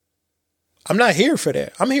 I'm not here for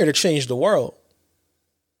that. I'm here to change the world.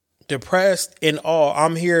 Depressed and all.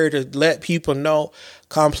 I'm here to let people know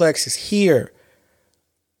Complex is here.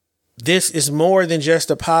 This is more than just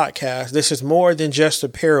a podcast. This is more than just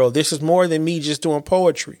apparel. This is more than me just doing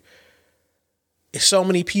poetry. It's so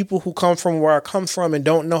many people who come from where I come from and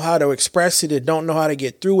don't know how to express it and don't know how to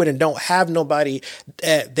get through it and don't have nobody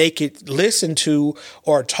that they could listen to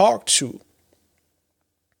or talk to.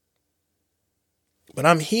 But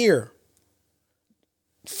I'm here.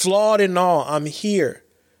 Flawed and all, I'm here.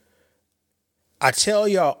 I tell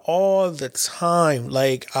y'all all the time,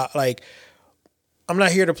 I'm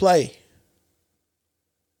not here to play.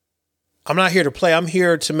 I'm not here to play. I'm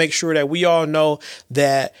here to make sure that we all know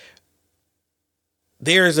that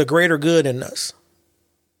there is a greater good in us.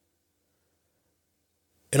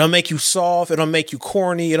 It'll make you soft. It'll make you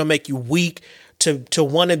corny. It'll make you weak to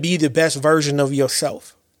want to be the best version of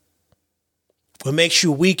yourself. What makes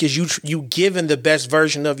you weak is you giving the best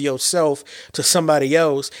version of yourself to somebody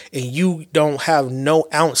else and you don't have no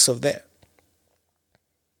ounce of that.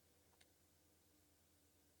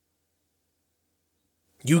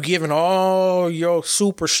 You giving all your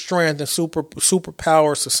super strength and super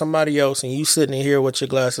powers to somebody else and you sitting in here with your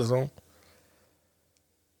glasses on.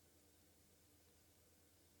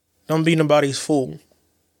 Don't be nobody's fool.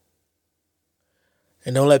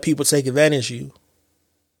 And don't let people take advantage of you.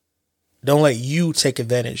 Don't let you take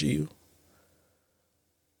advantage of you.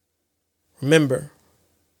 Remember,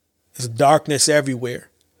 there's darkness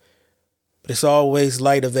everywhere, but it's always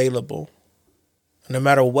light available. And no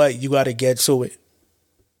matter what, you got to get to it.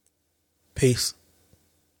 Peace.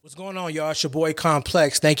 What's going on, y'all? It's your boy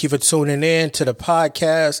Complex. Thank you for tuning in to the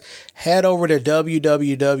podcast. Head over to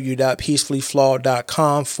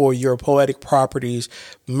www.peacefullyflawed.com for your Poetic Properties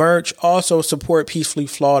merch. Also support Peacefully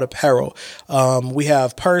Flawed apparel. We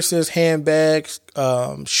have purses, handbags,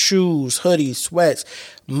 shoes, hoodies, sweats,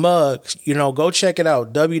 mugs. Go check it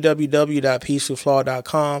out.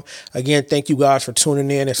 www.peacefullyflawed.com. Again, thank you guys for tuning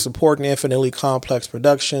in and supporting Infinitely Complex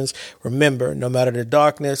Productions. Remember, no matter the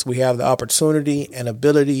darkness, we have the opportunity and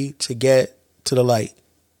ability to get to the light.